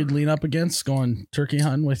tree you'd lean up against going turkey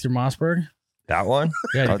hunting with your Mossberg? That one?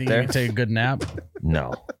 Yeah, do you Out think there? you can take a good nap?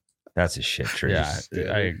 No. That's a shit tree. Yeah,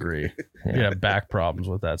 I agree. You have back problems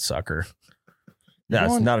with that sucker. That's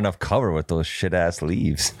One- not enough cover with those shit ass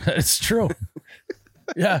leaves. It's true.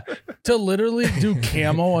 Yeah, to literally do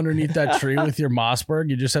camo underneath that tree with your Mossberg,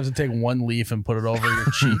 you just have to take one leaf and put it over your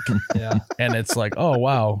cheek, Yeah. and it's like, oh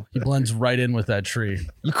wow, he blends right in with that tree.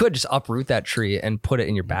 You could just uproot that tree and put it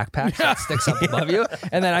in your backpack so it sticks up above you.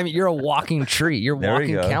 And then, I mean, you're a walking tree. You're There we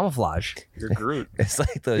walking go. camouflage. You're Groot. It's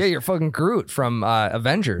like those Yeah, you're fucking Groot from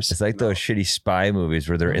Avengers. it's like those shitty spy movies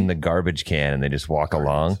where they're in the garbage can and they just walk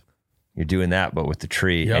along. You're doing that but with the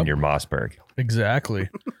tree Yep. and your Mossberg. Exactly.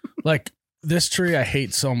 Like this tree I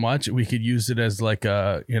hate so much. We could use it as like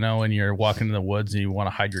a, when you're walking in the woods and you want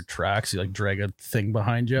to hide your tracks, you like drag a thing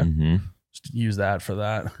behind you. Mm-hmm. Just use that for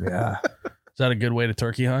that. Yeah. Is that a good way to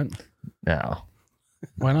turkey hunt? No.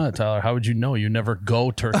 Why not, Tyler? How would you know? You never go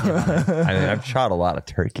turkey hunting. I mean, I've shot a lot of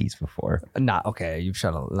turkeys before. Not okay.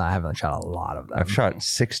 I haven't shot a lot of them. I've shot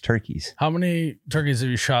 6 turkeys. How many turkeys have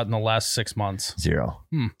you shot in the last 6 months? 0.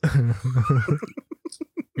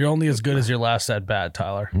 You're only as good as your last at bat,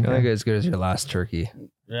 Tyler. You're like as good as your last turkey.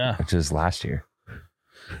 Yeah. Which is last year.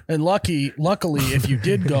 And luckily, if you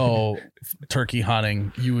did go turkey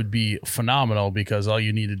hunting, you would be phenomenal because all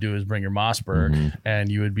you need to do is bring your Mossberg Mhm. and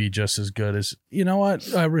you would be just as good as, you know what?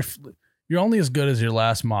 You're only as good as your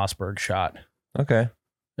last Mossberg shot. Okay.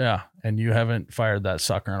 Yeah. And you haven't fired that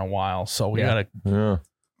sucker in a while. So we Yeah. got to, Yeah.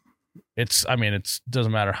 it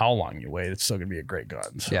doesn't matter how long you wait. It's still going to be a great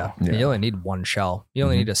gun. So. Yeah. Yeah. You only need one shell. You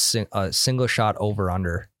only Mhm. need a single shot over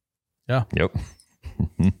under. Yep.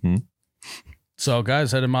 So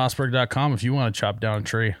guys, head to mossberg.com if you want to chop down a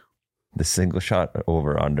tree. The single shot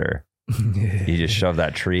over under. You just shove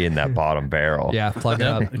that tree in that bottom barrel. Yeah, plug it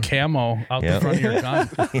up. Yep. Camo out the Yep. front of your gun.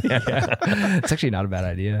 It's actually not a bad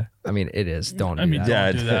idea. I mean, it is. Don't do that.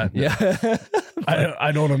 yeah, don't do that. Yeah.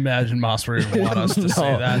 I don't imagine Mossberg would want us to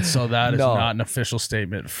say No. that. So that is No. not an official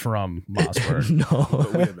statement from Mossberg.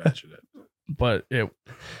 But we No. imagined it. But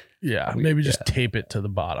maybe just tape it to the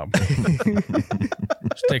bottom.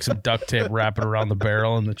 Just take some duct tape, wrap it around the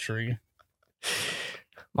barrel in the tree.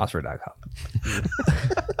 Mossberg.com.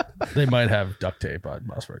 They might have duct tape on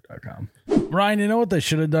mossberg.com. Ryan, you know what they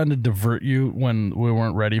should have done to divert you when we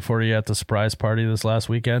weren't ready for you at the surprise party this last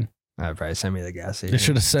weekend? I'd probably send me the gas station. They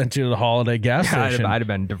should have sent you to the holiday gas station. I'd have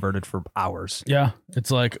been diverted for hours. Yeah.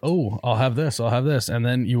 It's like, oh, I'll have this. And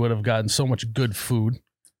then you would have gotten so much good food,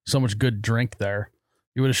 so much good drink there.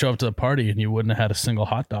 You would have showed up to the party and you wouldn't have had a single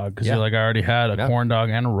hot dog because Yeah. you're like, I already had a Yeah. corn dog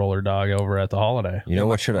and a roller dog over at the holiday. You know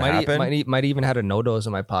what should have happened? Might even had a no-dose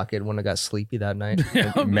in my pocket when I got sleepy that night.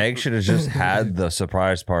 Meg should have just had the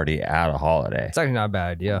surprise party at a holiday. It's actually not a bad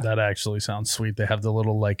idea. That actually sounds sweet. They have the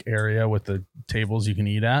little like area with the tables you can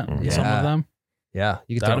eat at. Some Yeah. of them. Yeah,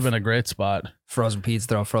 you could That would have throw been a great spot. frozen pizza,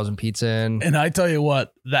 throw frozen pizza in. And I tell you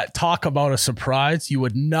what, that talk about a surprise, you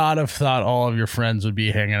would not have thought all of your friends would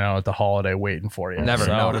be hanging out at the holiday waiting for you. Never,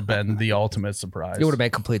 So that no. would have been the ultimate surprise. It would have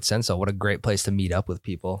made complete sense. So, what a great place to meet up with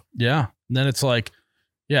people. Yeah. And then it's like,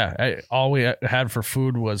 yeah, all we had for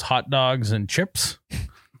food was hot dogs and chips.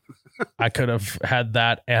 I could have had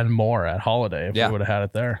that and more at holiday if Yeah. we would have had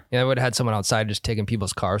it there. Yeah, I would have had someone outside just taking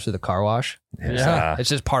people's cars through the car wash. Yeah. It's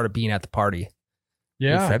just part of being at the party.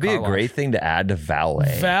 Yeah. That'd be a car wash. great thing to add to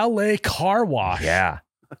valet. Valet car wash. Yeah.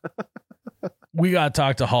 We got to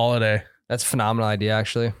talk to Holiday. That's a phenomenal idea,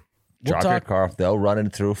 actually. We'll Drop your talk- car off. They'll run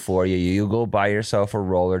it through for you. You go buy yourself a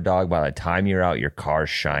roller dog. By the time you're out, your car's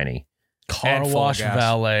shiny. Car And full of wash gas.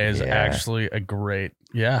 valet is Yeah. actually a great,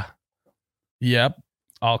 yeah. Yep.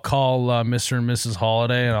 I'll call Mr. and Mrs.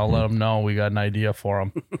 Holiday and I'll let them know we got an idea for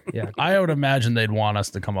them. Yeah. I would imagine they'd want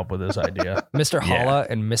us to come up with this idea. Mr. Yeah. Holla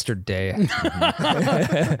and Mr. Day.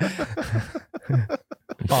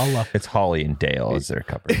 Holla. It's Holly and Dale is their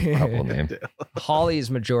couple name.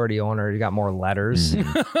 Holly's majority owner. You got more letters of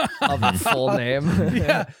the full name.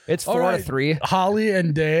 Yeah. It's All 4 to right. 3. Holly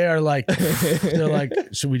and Day are like, they're like,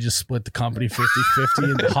 should we just split the company 50-50?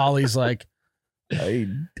 And Holly's like, I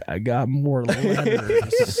got more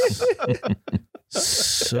letters.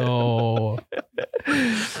 So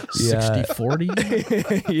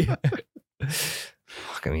 60-40? Yeah.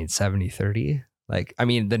 Fuck, I mean, 70-30. Like, I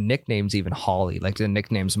mean, the nickname's even Holly. Like, the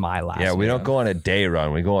nickname's my last Yeah, we name. don't go on a day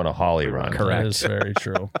run. We go on a Holly run. That is very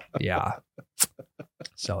true. Yeah.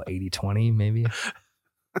 So 80-20, maybe.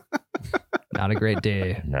 Not a great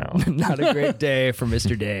day. No. Not a great day for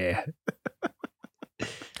Mr. Day.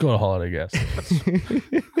 Go to Holiday Guest.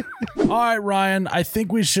 All right, Ryan. I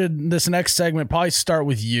think we should, this next segment, probably start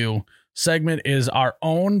with you. Segment is our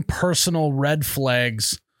own personal red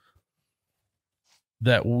flags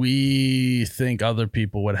that we think other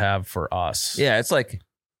people would have for us. Yeah, it's like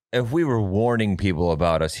if we were warning people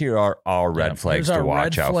about us, here are our red Yeah, flags here's to our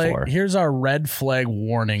watch red out flag- for. Here's our red flag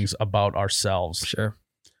warnings about ourselves. Sure.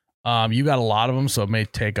 You got a lot of them, so it may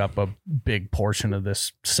take up a big portion of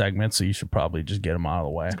this segment. So you should probably just get them out of the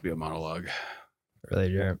way, Be a monologue. Really,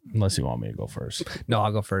 Jared? unless you want me to go first. No,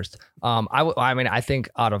 I'll go first. I mean, I think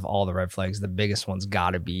out of all the red flags, the biggest one's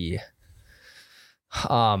got to be,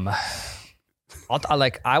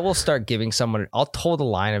 I will start giving someone, I'll toe the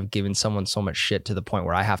line of giving someone so much shit to the point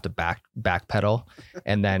where I have to backpedal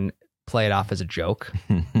and then play it off as a joke.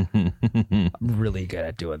 I'm really good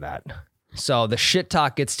at doing that. So the shit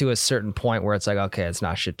talk gets to a certain point where it's like, okay, it's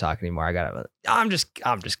not shit talk anymore. I'm just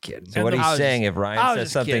kidding. So what I he's was saying, just- if I Ryan was says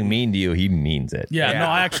just something kidding. mean to you, he means it. Yeah, Yeah. no,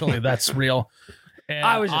 actually, that's real. And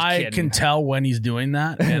I was just kidding. can tell when he's doing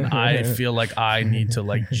that, and I feel like I need to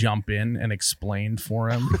like jump in and explain for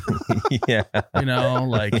him. Yeah. You know,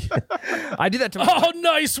 like, I do that to my oh,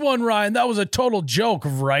 nice one, Ryan. That was a total joke,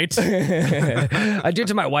 right? I do it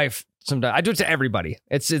to my wife sometimes. I do it to everybody.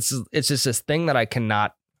 It's just this thing that I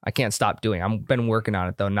can't stop doing. I've been working on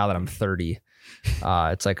it though. Now that I'm 30,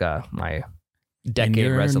 it's like my In decade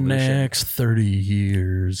your resolution. next 30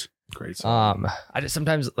 years. Great song. I just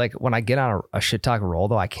sometimes like when I get on a shit talk roll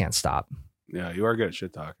though, I can't stop. Yeah, you are good at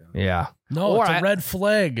shit talking. Yeah. No, Or it's a I- red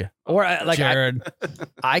flag, Or Jared.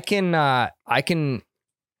 I can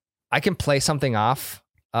play something off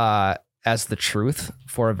as the truth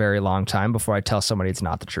for a very long time before I tell somebody it's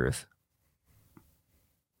not the truth.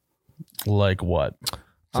 Like what?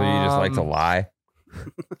 So you just like to Um, lie?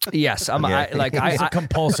 Yes, Yeah. He's a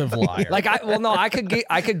compulsive liar.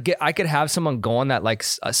 I could have someone going that like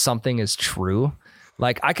something is true.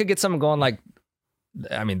 Like I could get someone going like,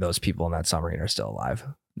 I mean, those people in that submarine are still alive.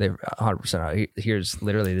 They're 100%. Here's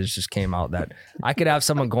literally, this just came out that I could have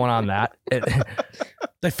someone going on that.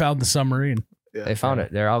 They found the submarine. Yeah. They found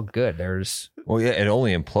it. They're all good. Well, yeah, it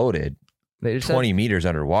only imploded They just 20 meters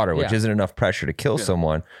underwater, which Yeah. isn't enough pressure to kill Yeah.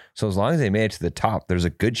 somean. So as long as they made it to the top, there's a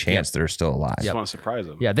good chance they're still alive. Just Yep. want to surprise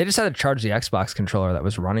them. Yeah, they just had to charge the Xbox controller that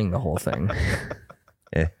was running the whole thing.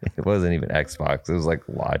 It wasn't even Xbox. It was like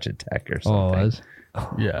Logitech or something.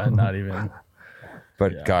 Yeah, not even.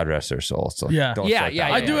 But Yeah. God rest their soul. So Yeah. don't Yeah, start yeah,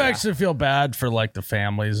 that I way. do actually feel bad for like the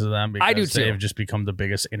families of them because I do, too. they've just become the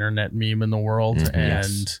biggest internet meme in the world. Mhm. And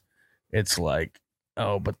Yes. it's like,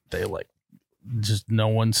 oh, but they like just no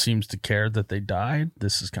one seems to care that they died.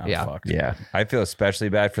 This is kind of Yeah. fucked. Yeah. I feel especially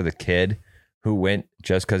bad for the kid who went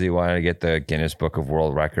just because he wanted to get the Guinness Book of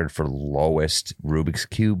World Record for lowest Rubik's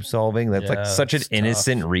Cube solving. That's like such an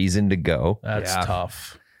innocent reason to go. That's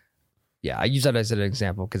tough. Yeah, I use that as an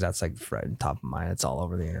example because that's like right on top of mine. It's all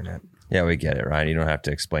over the internet. Yeah, we get it, Ryan. You don't have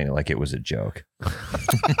to explain it like it was a joke.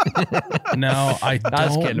 No, I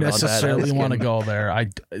don't kidding about that. necessarily want to go there.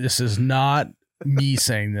 This is not me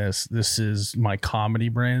saying this. This is my comedy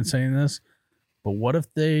brain saying this. But what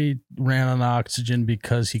if they ran on oxygen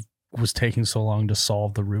because he was taking so long to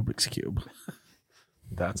solve the Rubik's Cube?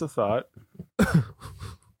 That's a thought.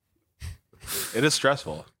 It is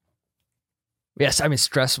stressful. Yes, I mean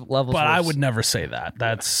stress levels. But I would never say that.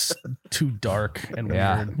 That's too dark and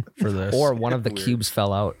weird for this. Or one of the Weird. cubes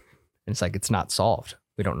fell out, and it's like it's not solved.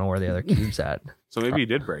 We don't know where the other cube's at. So maybe he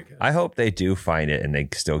did break it. I hope they do find it and they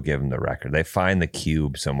still give him the record. They find the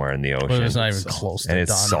cube somewhere in the But ocean it's not even close to and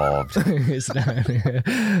it's done. solved. It's not-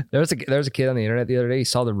 there was a kid on the internet the other day. He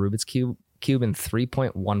saw the Rubik's cube in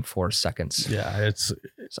 3.14 seconds. Yeah, it's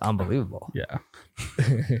It's unbelievable. yeah.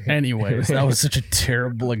 Anyways, that was such a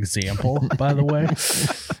terrible example, by the way.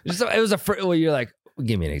 It was well, you're like,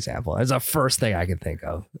 give me an example. It's the first thing I can think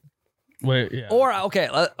of. Wait, yeah. Or okay,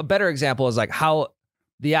 a better example is like how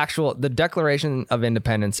the Declaration of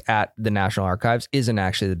Independence at the National Archives isn't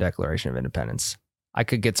actually the Declaration of Independence. I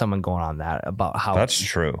could get someone going on that about how That's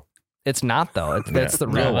true. it's not though. That's the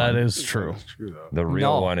No, real that one. is true. That's true though. The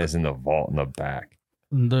real No. one is in the vault in the back.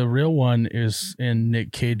 The real one is in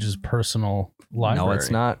Nick Cage's personal library. No, it's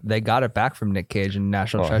not. They got it back from Nick Cage in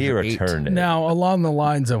National Well, he Treasure 8. returned it. Now, along the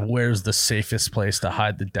lines of where's the safest place to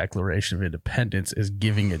hide the Declaration of Independence is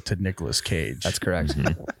giving it to Nicolas Cage. That's correct.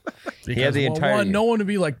 because, had the entire- one, no one would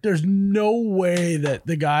be like, there's no way that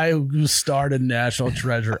the guy who starred in National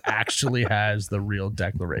Treasure actually has the real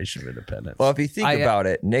Declaration of Independence. Well, if you think I- about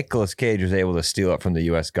it, Nicolas Cage was able to steal it from the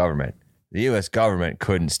U.S. government. The U.S. government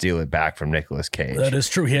couldn't steal it back from Nicolas Cage. that is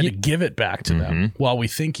true. He had to give it back to them. Well, we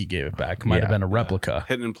think he gave it back. It might have Yeah. been a replica.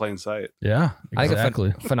 Hidden in plain sight. Yeah, I think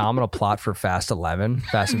exactly. a phenomenal plot for Fast and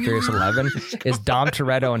Furious 11, is Dom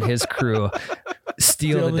Toretto and his crew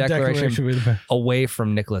steal the Declaration of Independence. away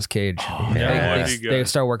from Nicolas Cage. yeah. that'd be They good.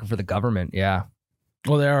 start working for the government. Yeah.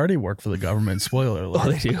 Well, they already work for the government. Spoiler alert.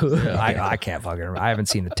 Oh, they do. Yeah. I can't fucking remember. I haven't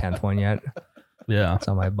seen the 10th one yet. Yeah. It's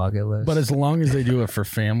on my bucket list. But as long as they do it for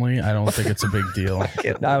family, I don't think it's a big deal.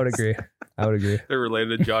 I would agree. They're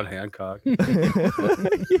related to John Hancock.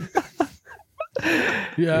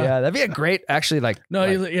 Yeah. That'd be a great, actually, like, No,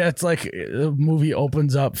 yeah, it's like the movie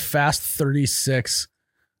opens up Fast 36.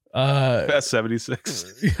 Fast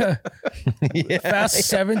 76. Yeah, Yeah. Fast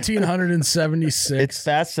 1776. It's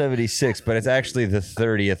Fast 76, but it's actually the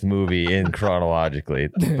 30th movie in chronologically.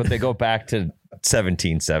 But they go back to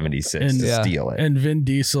 1776 And- to Yeah. steal it. And Vin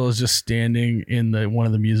Diesel is just standing in one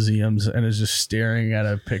of the museums and is just staring at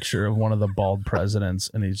a picture of one of the bald presidents,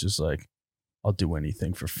 and he's just like, "I'll do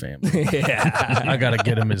anything for family. yeah. I gotta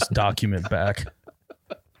get him his document back."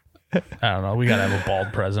 I don't know. We gotta have a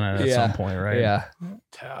bald president at Yeah. some point, right? Yeah.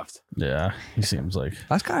 Taft. Yeah. He seems like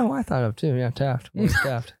That's kind of what I thought of, too. Yeah, Taft. What was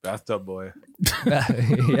Taft? Bathtub boy. Yeah,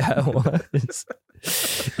 it was.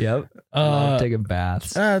 Yep. Love taking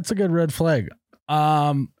baths. it's a good red flag.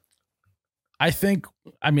 I think,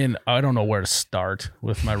 I mean, I don't know where to start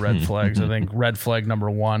with my red flags. I think red flag number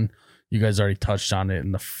one, you guys already touched on it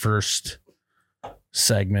in the first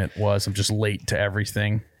segment, was I'm just late to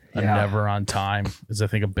everything. I'm Yeah. never on time. Is I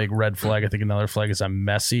think a big red flag. I think another flag is I'm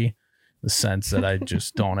messy, in the sense that I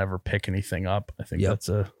just don't ever pick anything up. I think Yep. that's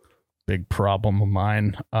a big problem of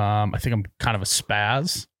mine. I think I'm kind of a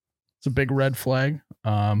spaz. It's a big red flag.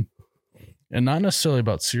 And not necessarily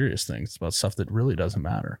about serious things. It's about stuff that really doesn't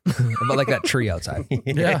matter. But like that tree outside.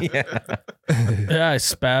 Yeah. Yeah, I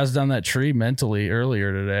spazzed on that tree mentally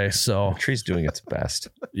earlier today. So, The tree's doing its best.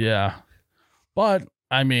 yeah. But,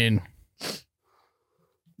 I mean,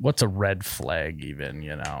 what's a red flag even,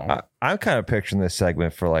 you know? I'm kind of picturing this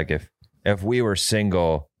segment for like if we were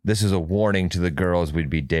single, this is a warning to the girls we'd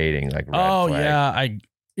be dating. Like, red Oh, flag.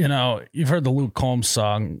 yeah. You've heard the Luke Combs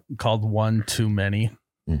song called One Too Many.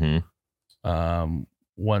 Mm-hmm.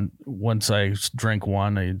 Once I drink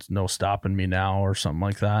one, there's no stopping me now, or something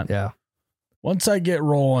like that. Yeah. Once I get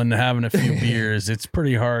rolling, having a few beers, it's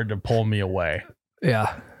pretty hard to pull me away.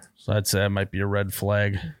 Yeah. So I'd say that might be a red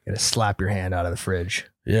flag. Gotta slap your hand out of the fridge.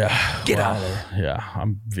 Yeah. Get out of there. Yeah.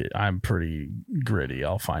 I'm pretty gritty.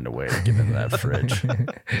 I'll find a way to get into that fridge.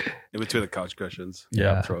 In between the couch cushions.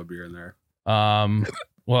 Yeah. Throw a beer in there.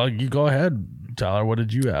 Well, you go ahead, Tyler. What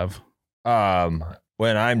did you have?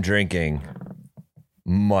 When I'm drinking,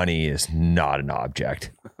 money is not an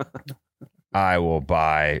object. I will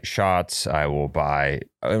buy shots. I will buy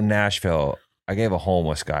Nashville. I gave a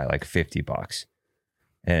homeless guy like $50.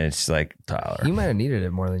 And it's like, Tyler, You might have needed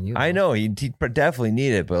it more than you. I know he definitely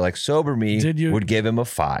needed it, but like sober me would give him a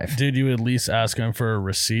 5. Did you at least ask him for a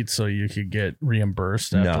receipt so you could get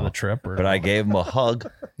reimbursed after the trip? But I gave him a hug.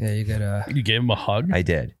 Yeah, you gotta. You gave him a hug? I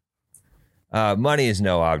did. Money is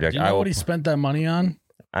no object. Do you know what he spent that money on?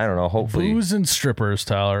 I don't know. Hopefully, booze and strippers,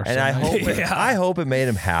 Tyler. And I hope it made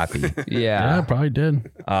him happy. Yeah, it probably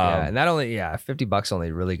did. Yeah, and that only $50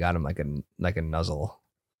 only really got him like a nuzzle.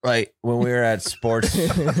 Like when we were at sports,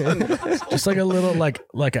 just like a little like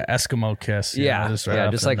an Eskimo kiss. Just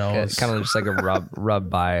like kind of just like a rub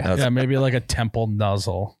by. Yeah, maybe like a temple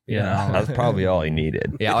nuzzle. You know? That's probably all he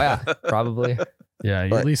needed. Yeah, probably. Yeah,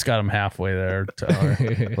 you at least got him halfway there, Tyler.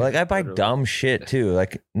 Like I buy dumb shit too.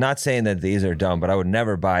 Like not saying that these are dumb, but I would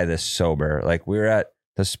never buy this sober. Like we were at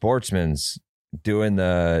the Sportsman's doing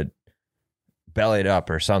the bellied up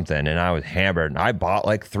or something, and I was hammered, and I bought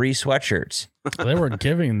like 3 sweatshirts. They were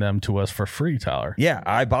giving them to us for free, Tyler. Yeah,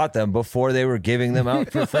 I bought them before they were giving them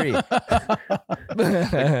out for free.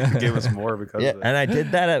 Gave us more because of it. And I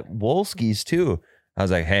did that at Wolski's too. I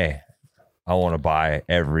was like, hey, I want to buy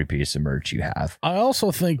every piece of merch you have. I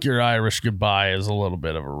also think your Irish goodbye is a little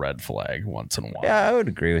bit of a red flag once in a while. Yeah, I would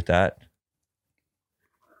agree with that.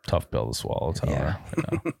 Tough pill to swallow, Tyler. Yeah.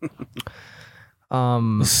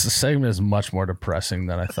 This segment is much more depressing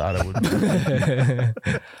than I thought it would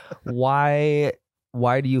be.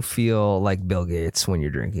 Why do you feel like Bill Gates when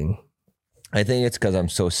you're drinking? I think it's because I'm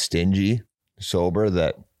so stingy sober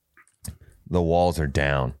that the walls are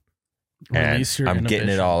down. And I'm getting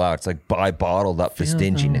it all out. It's like I bottled up the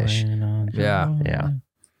stinginess. Yeah. Yeah.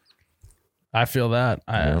 I feel that.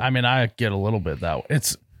 I mean, I get a little bit that way.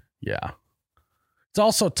 It's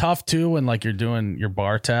also tough too when like you're doing your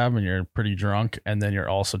bar tab and you're pretty drunk and then you're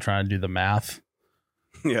also trying to do the math.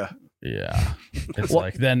 Yeah. Yeah.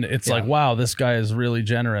 It's like, wow, this guy is really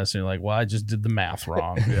generous. And you're like, well, I just did the math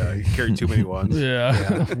wrong. Yeah. You carried too many ones.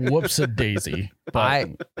 Yeah. Whoops a daisy. But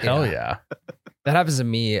hell yeah. That happens to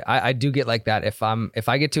me. I do get like that. If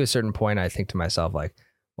I get to a certain point, I think to myself like,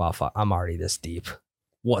 wow, I'm already this deep.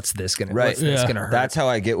 What's this gonna hurt? That's how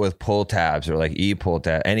I get with pull tabs or like pull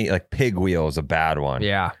tab. Any like pig wheel is a bad one.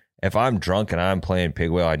 Yeah. If I'm drunk and I'm playing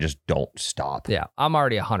pig wheel, I just don't stop. Yeah. I'm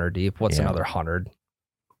already 100 deep. What's another 100?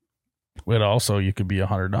 But also you could be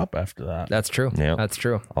 100 up after that. That's true. Yeah. That's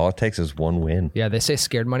true. All it takes is one win. Yeah. They say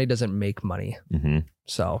scared money doesn't make money. Mm-hmm.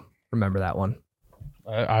 So remember that one.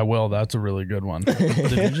 I will. That's a really good one.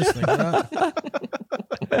 Did you just think of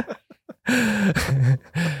that?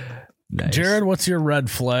 Nice. Jared, what's your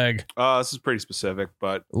red flag? This is pretty specific,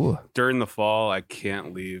 but Ooh. during the fall, I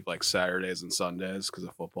can't leave like Saturdays and Sundays because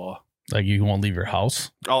of football. Like you won't leave your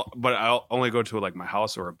house? But I'll only go to like my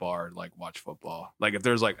house or a bar and like watch football. Like if I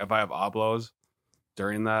have oblos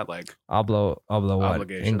during that, like Oblo what?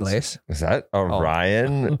 Obligations. English? Is that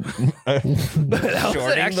Ryan? That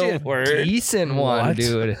was actually a decent one, What?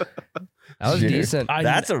 dude. That was decent.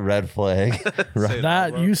 That's a red flag.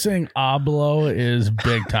 That you saying oblo is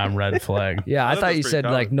big time red flag. Yeah, I That thought was you pretty said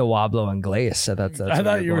common. like no hablo inglés. So that's I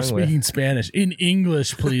thought you were speaking Spanish. In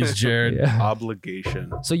English, please, Jared. Yeah.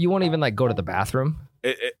 obligation. So you won't even like go to the bathroom?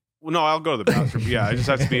 Well, no, I'll go to the bathroom. Yeah, I just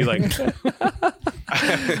have to be like,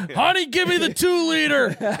 Honey, give me the 2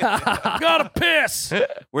 liter. Gotta piss.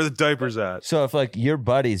 where the diapers at? So if like your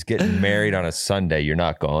buddy's getting married on a Sunday, you're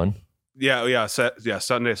not going? Yeah,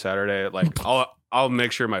 Sunday, Saturday. Like I'll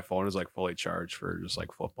make sure my phone is like fully charged for just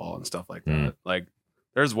like football and stuff like that. Like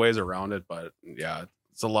there's ways around it, but yeah,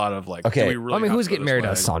 it's a lot of like. Okay. do we really have who's to go getting this married way?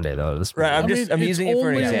 on Sunday though? Right. I'm using it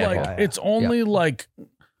for an example. It's only like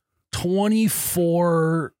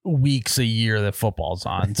 24 weeks a year that football's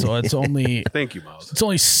on. So it's only Thank you, Miles. it's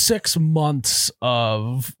only 6 months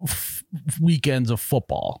of weekends of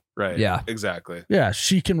football. Right. Yeah. Exactly. Yeah,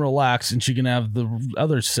 she can relax and she can have the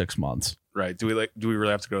other 6 months. Right. Do we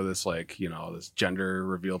really have to go to this like this gender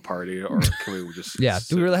reveal party, or can we just? Yeah.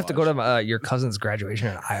 sit Do we really have and to go watch? to your cousin's graduation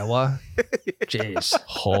in Iowa? Jeez.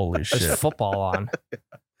 Holy There's shit. football on.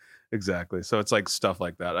 Exactly. So it's like stuff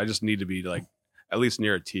like that. I just need to be like at least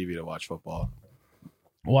near a TV to watch football.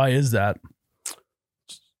 Why is that?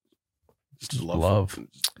 Just love.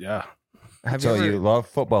 Yeah. So you love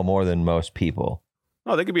football more than most people.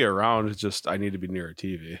 No, they could be around. It's just I need to be near a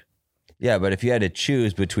TV. Yeah, but if you had to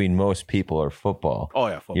choose between most people or football, Oh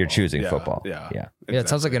yeah, football. you're choosing Yeah, football. Yeah. Yeah. Yeah, it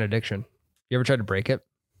sounds like an exactly. addiction. You ever tried to break it?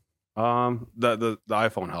 The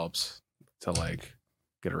iPhone helps to like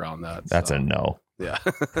get around that. That's so, a no. yeah.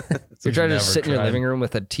 You try to never sit in your tried. living room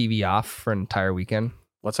with a TV off for an entire weekend?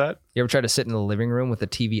 What's that? You ever try to sit in the living room with the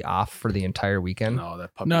TV off for the entire weekend? No,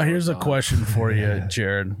 that puppy. Now here's a was on. question for you,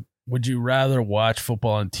 Jared. Would you rather watch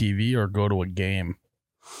football on TV or go to a game?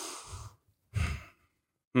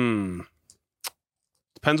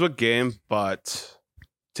 Depends what game, but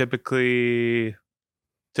typically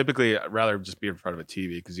I'd rather just be in front of a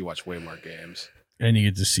TV because you watch way more games. And you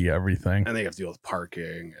get to see everything. And they have to deal with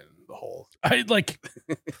parking and the whole. I like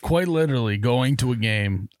quite literally going to a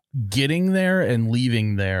game, getting there and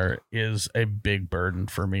leaving there is a big burden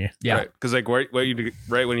for me. Yeah. Because like right when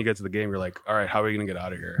you get to the game, you're like, all right, how are we going to get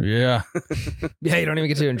out of here? Yeah. Yeah, you don't even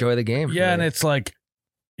get to enjoy the game. Yeah, and it's like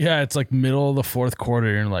middle of the fourth quarter,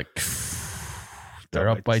 and you're like, they're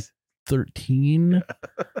up by 13.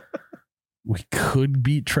 We could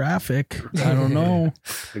beat traffic. I don't know.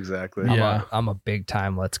 Exactly. Yeah. I'm a big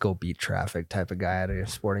time let's go beat traffic type of guy at a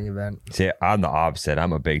sporting event. See, I'm the opposite.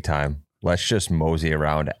 I'm a big time. Let's just mosey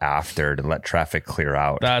around after to let traffic clear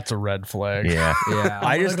out. That's a red flag. Yeah. Yeah.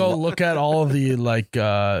 I just go look at all of the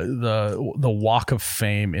the walk of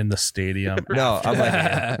fame in the stadium. No,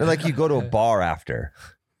 I'm like you go to a bar after,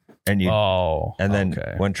 and then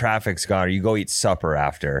okay. when traffic's gone, you go eat supper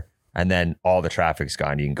after, and then all the traffic's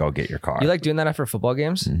gone. You can go get your car. You like doing that after football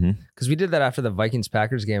games? Mm-hmm. Because we did that after the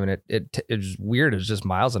Vikings-Packers game, and it was weird. It was just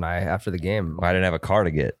Miles and I after the game. I didn't have a car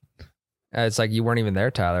to get. It's like you weren't even there,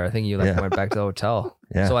 Tyler. I think you went back to the hotel.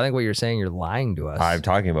 Yeah. So I think what you're saying, you're lying to us. I'm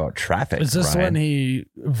talking about traffic. Is this Ryan. when he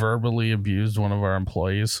verbally abused one of our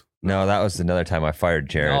employees? No, that was another time I fired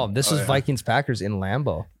Jared. No, this was yeah. Vikings-Packers in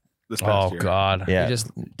Lambeau. This past Oh year. God. Yeah.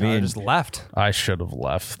 Tyler just left. I should have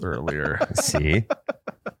left earlier. See?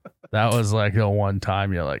 That was like the one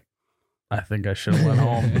time you're like, I think I should have went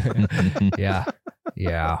home. Yeah.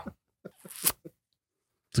 Yeah.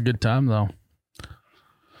 It's a good time though.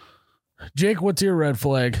 Jake, what's your red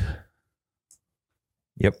flag?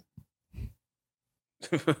 Yep.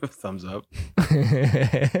 Thumbs up.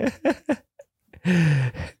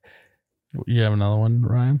 You have another one,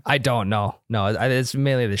 Ryan? I don't know. No, it's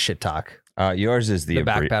mainly the shit talk. Yours is the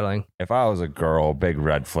backpedaling. If I was a girl, big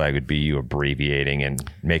red flag would be you abbreviating and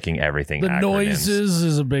making everything The acronyms. noises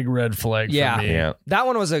is a big red flag Yeah. for me. Yeah. That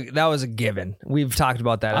one was a given. We've talked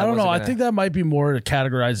about that. I don't know. I think that might be more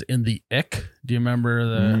categorized in the ick. Do you remember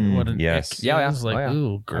what an yes. ick Yeah, yeah. is? Like, Oh, yeah.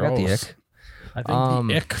 ooh, gross. I got the ick. I think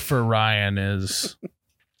the ick for Ryan is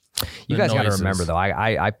You the guys got to noises. remember though.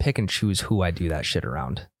 I pick and choose who I do that shit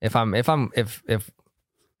around. If I'm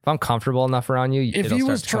comfortable enough around you, If it'll he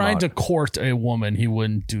start was to come trying out. to court a woman, he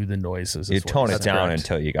wouldn't do the noises. You is what tone he it said. down correct.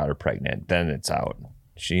 until you got her pregnant. Then it's out.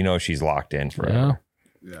 She's locked in forever.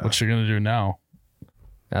 Yeah. Yeah. What's she gonna do now?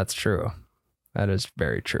 That's true. That is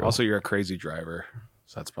very true. Also, you're a crazy driver,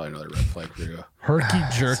 so that's probably another red flag for you. Herky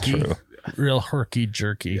jerky, true. real herky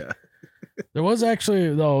jerky. Yeah. There was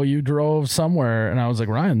actually though you drove somewhere, and I was like,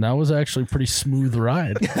 Ryan, that was actually a pretty smooth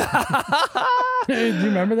ride. Do you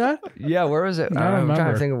remember that? yeah, where was it? I don't I'm trying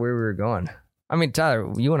remember. to think of where we were going. I mean,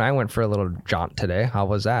 Tyler, you and I went for a little jaunt today. How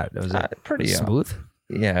was that? Was it Pretty smooth?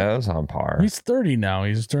 Yeah, it was on par. He's 30 now.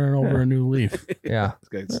 He's turning over a new leaf. Yeah.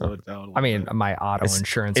 This guy slowed down. a little I mean, bit. my auto It's-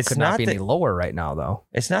 insurance it's could not not be any that- lower right now, though.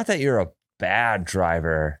 It's not that you're a bad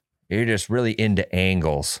driver. You're just really into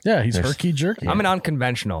angles. Yeah, he's There's- herky jerky. I'm an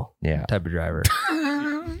unconventional Yeah. type of driver.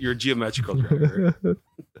 you're a geometrical driver.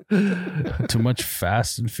 Too much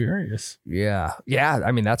Fast and Furious. Yeah. Yeah.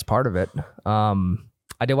 I mean, that's part of it.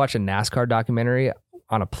 I did watch a NASCAR documentary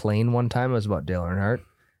on a plane one time. It was about Dale Earnhardt.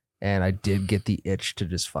 And I did get the itch to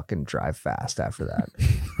just fucking drive fast after that.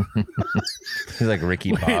 He's like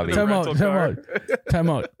Ricky Wait, Bobby. time out, Rental time car. out, time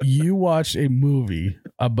out. You watched a movie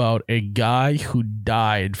about a guy who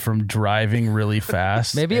died from driving really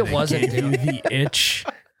fast. Maybe and it wasn't, gave you the itch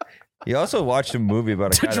You also watched a movie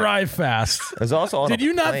about a to guy drive fast. that was also on Did a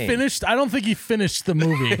you not plane. finish? I don't think he finished the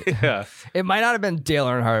movie. Yeah. It might not have been Dale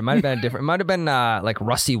Earnhardt. It might have been a different. It might have been like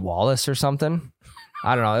Rusty Wallace or something.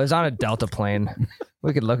 I don't know. It was on a Delta plane.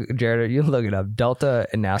 We could look, Jared. You can look it up. Delta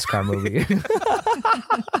and NASCAR movie.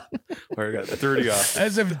 Where we got 30 off.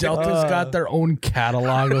 As if Delta's got their own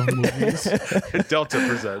catalog of movies. Delta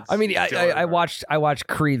presents. I mean, Dale I Earnhardt. watched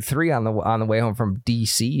Creed 3 on the way home from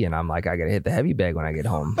DC, and I'm like, I gotta hit the heavy bag when I get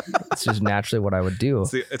home. It's just naturally what I would do.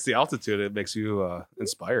 It's the altitude. It makes you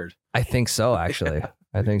inspired. I think so, actually.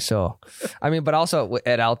 I think so. I mean, but also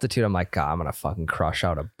at altitude, I'm like, God, I'm gonna fucking crush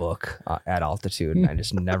out a book at altitude, and I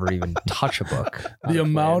just never even touch a book. on The a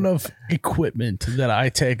amount plane. of equipment that I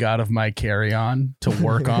take out of my carry-on to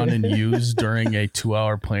work on and use during a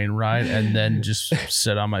 2-hour plane ride and then just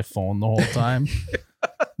sit on my phone the whole time.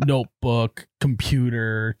 Notebook,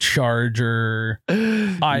 computer, charger,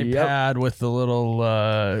 iPad with the little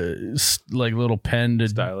little pen to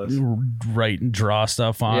Stylus. write and draw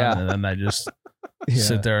stuff on, Yeah. and then I just Yeah.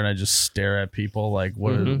 sit there and I just stare at people like,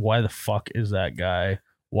 what? Mhm. Why the fuck is that guy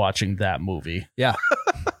watching that movie. Yeah.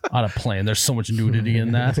 On a plane. There's so much nudity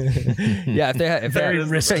in that. Yeah, if Very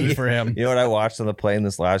risky for him. You know what I watched on the plane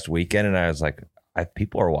this last weekend, and I was like,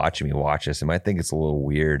 people are watching me watch this. They might think it's a little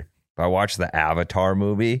weird, but I watched the Avatar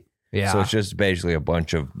movie. yeah. So it's just basically a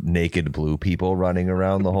bunch of naked blue people running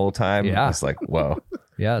around the whole time. Yeah. It's like, whoa,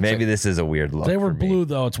 yeah, it's maybe like- this is a weird look. They were for me. blue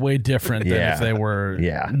though. It's way different than Yeah. if they were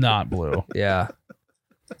not blue. yeah.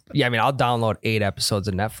 Yeah, I mean, I'll download 8 episodes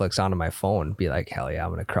of Netflix onto my phone and be like, hell yeah,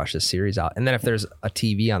 I'm going to crush this series out. And then if there's a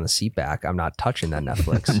TV on the seat back, I'm not touching that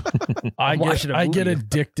Netflix. I watching a get movie.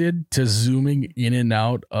 addicted to zooming in and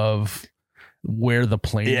out of where the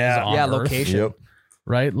plane Yeah. is on Yeah, Earth, location. Yep.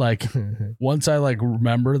 right? Like once I like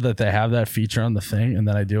remember that they have that feature on the thing, and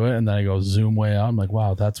then I do it, and then I go zoom way out. I'm like,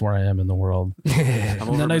 wow, that's where I am in the world. I'm And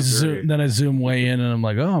over then I Missouri. zoom way in, and I'm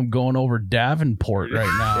like, oh, I'm going over Davenport right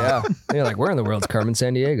now. Yeah. You're like, where in the world's Carmen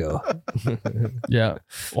San Diego? Yeah.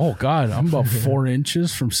 Oh God, I'm about 4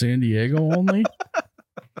 inches from San Diego only.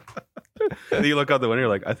 Then you look out the window, you're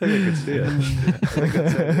like, I think I can see it. I think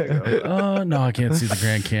it's San Diego. No, I can't see the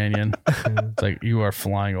Grand Canyon. It's like you are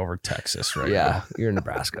flying over Texas right Yeah, you're in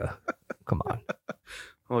Nebraska. Come on.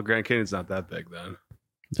 Well, Grand Canyon's not that big then.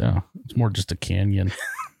 now. Yeah, it's more just a canyon.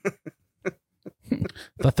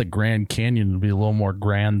 Thought the Grand Canyon would be a little more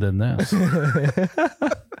grand than this.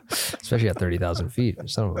 Especially at 30,000 feet.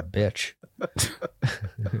 Son of a bitch.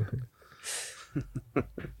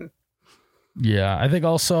 Yeah, I think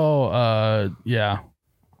also, yeah,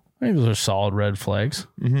 I think those are solid red flags.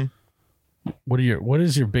 Mm-hmm. What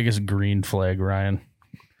is your biggest green flag, Ryan?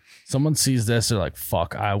 Someone sees this, they're like,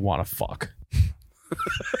 "Fuck, I want to fuck."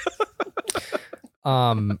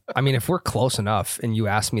 I mean, if we're close enough and you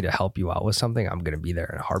ask me to help you out with something, I'm going to be there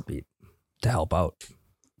in a heartbeat to help out.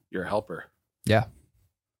 You're a helper. Yeah.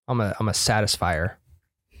 I'm a satisfier.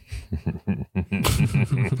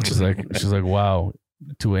 She's like, "Wow,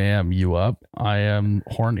 2 a.m. You up? I am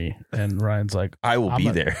horny." And Ryan's like, I will be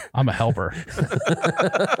there. "I'm a helper.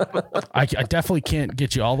 I definitely can't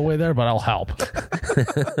get you all the way there, but I'll help."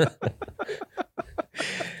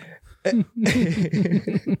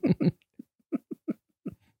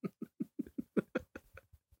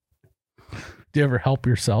 Do you ever help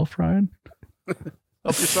yourself, Ryan? Help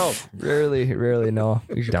yourself. Rarely, no.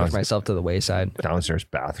 You should push Downstairs. myself to the wayside. Downstairs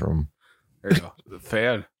bathroom. There you go. The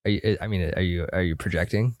fan. Are you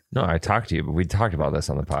projecting? No, I talked to you, but we talked about this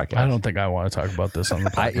on the podcast. I don't think I want to talk about this on the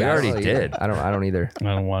podcast. We already I don't did. I don't either. I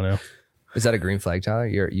don't want to. Is that a green flag, Tyler?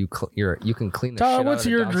 You can clean the Tyler, shit what's out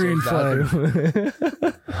of your the green downstairs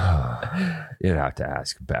You'd have to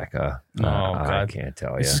ask Becca. Oh, I God. can't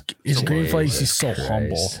tell you. His green flag is he's Jesus so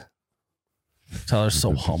humble. Christ. Tyler's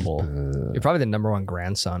so humble. You're probably the number one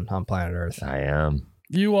grandson on planet Earth. I am.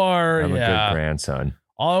 You are, I'm a yeah. good grandson.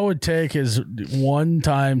 All it would take is one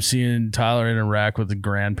time seeing Tyler interact with the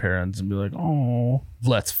grandparents and be like, "Oh,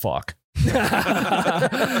 let's fuck." I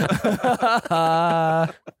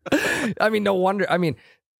mean, no wonder. I mean,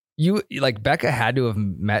 you like Becca had to have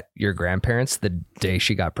met your grandparents the day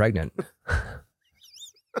she got pregnant.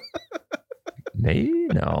 Maybe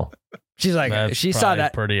no. She's like, That's she saw probably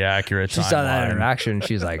that. pretty accurate. She saw that timeline. interaction.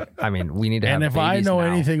 She's like, I mean, we need to have And if I babies know now.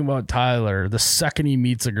 anything about Tyler, the second he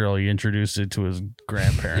meets a girl, he introduced it to his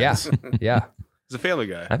grandparents. Yeah, yeah. He's a family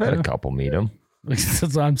guy. I've had a couple meet him. That's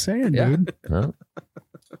what I'm saying, Yeah. dude. Huh?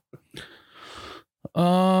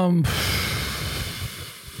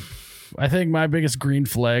 I think my biggest green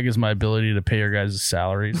flag is my ability to pay your guys'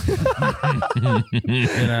 salaries. You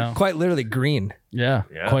know, Quite literally green. yeah,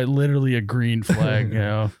 Yeah. quite literally a green flag. You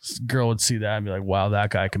know, this girl would see that and be like, "Wow, that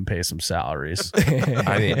guy can pay some salaries."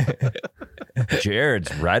 I mean,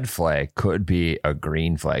 Jared's red flag could be a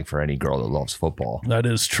green flag for any girl that loves football. That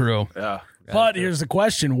is true. Yeah. But here's the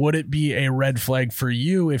question: would it be a red flag for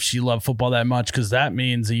you if she loved football that much? Because that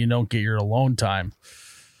means that you don't get your alone time.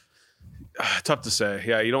 Tough to say.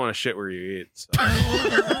 Yeah, you don't want to shit where you eat. So.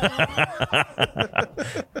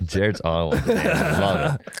 Jared's all over it. I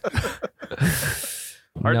love it.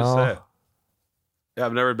 Hard No. to say. Yeah,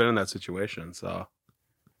 I've never been in that situation. So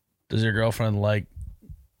Does your girlfriend like?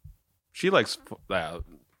 she likes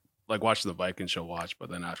like watching the Vikings, she'll watch, but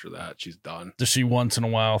then after that, she's done. Does she once in a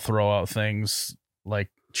while throw out things like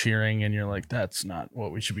cheering, and you're like, "That's not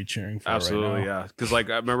what we should be cheering for." Absolutely, right now. yeah. Because like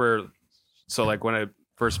I remember, so like when I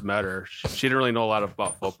first met her, she didn't really know a lot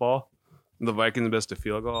about football. And the Vikings missed a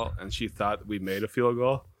field goal, and she thought we made a field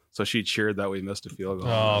goal, so she cheered that we missed a field goal.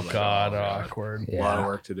 And I Oh was like, God, God. awkward. A lot of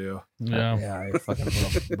work to do. Yeah. Yeah, I fucking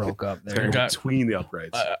broke up there. They're got- between the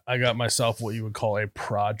uprights. I got myself what you would call a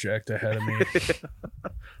project ahead of me.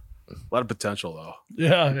 A lot of potential though.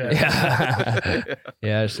 Yeah. Yeah,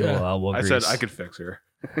 yeah. Just a little elbow I grease. said I could fix her.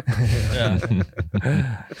 Yeah.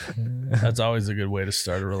 That's always a good way to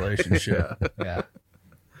start a relationship. Yeah.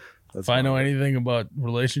 That's If I know fine. anything about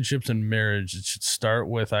relationships and marriage, it should start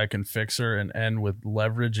with I can fix her and end with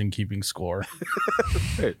leverage and keeping score.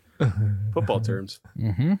 Hey, football terms.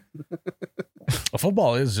 Mm-hmm.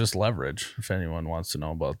 Football is just leverage. If anyone wants to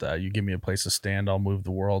know about that, you give me a place to stand, I'll move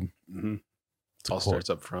the world. Mm-hmm. It's a All quote. starts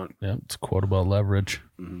up front. Yeah, it's a quote about leverage.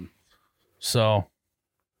 Mm-hmm. So,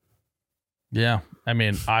 yeah, I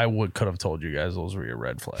mean, could have told you guys those were your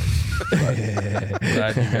red flags.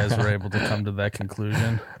 Glad you guys were able to come to that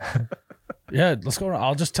conclusion. Yeah, let's go.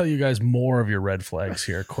 I'll just tell you guys more of your red flags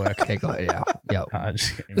here, quick. Take a, yeah. Yep.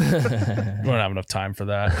 Just kidding. We don't have enough time for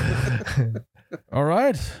that. All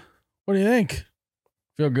right, what do you think?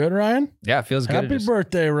 Feel good, Ryan? Yeah, it feels good. Happy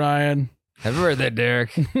birthday, Ryan. Happy birthday,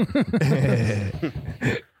 Derek.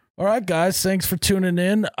 All right, guys. Thanks for tuning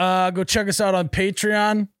in. Go check us out on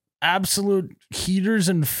Patreon. Absolute heaters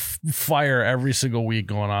and fire every single week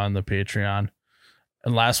going on the Patreon.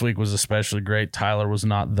 And last week was especially great. Tyler was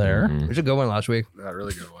not there. Mhm. It was a good one last week. Yeah,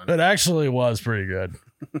 really good one. It actually was pretty good.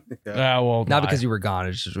 Yeah. Well, Not because you were gone. It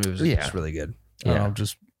was just really good.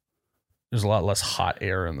 just there's a lot less hot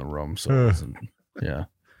air in the room, so it wasn't. Yeah,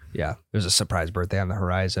 Yeah. There's a surprise birthday on the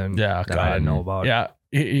horizon. yeah. That I didn't know about. Yeah,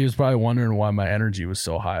 he was probably wondering why my energy was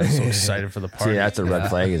so high. I was so excited for the party. See, that's a red Yeah.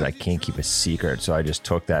 flag is I can't keep a secret. So I just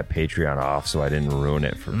took that Patreon off so I didn't ruin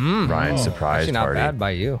it for Ryan's Oh, surprise Actually, not party. bad by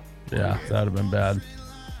you. Yeah, that'd have been bad.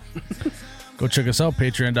 Go check us out,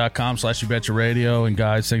 patreon.com/YouBetchaRadio. And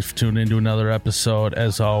guys, thanks for tuning in to another episode.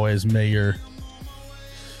 As always, may your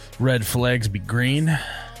red flags be green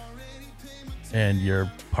and your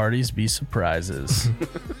parties be surprises.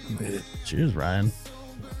 Cheers, Ryan.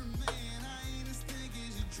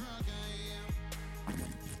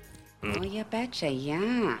 Oh, you betcha,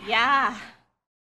 yeah. Yeah.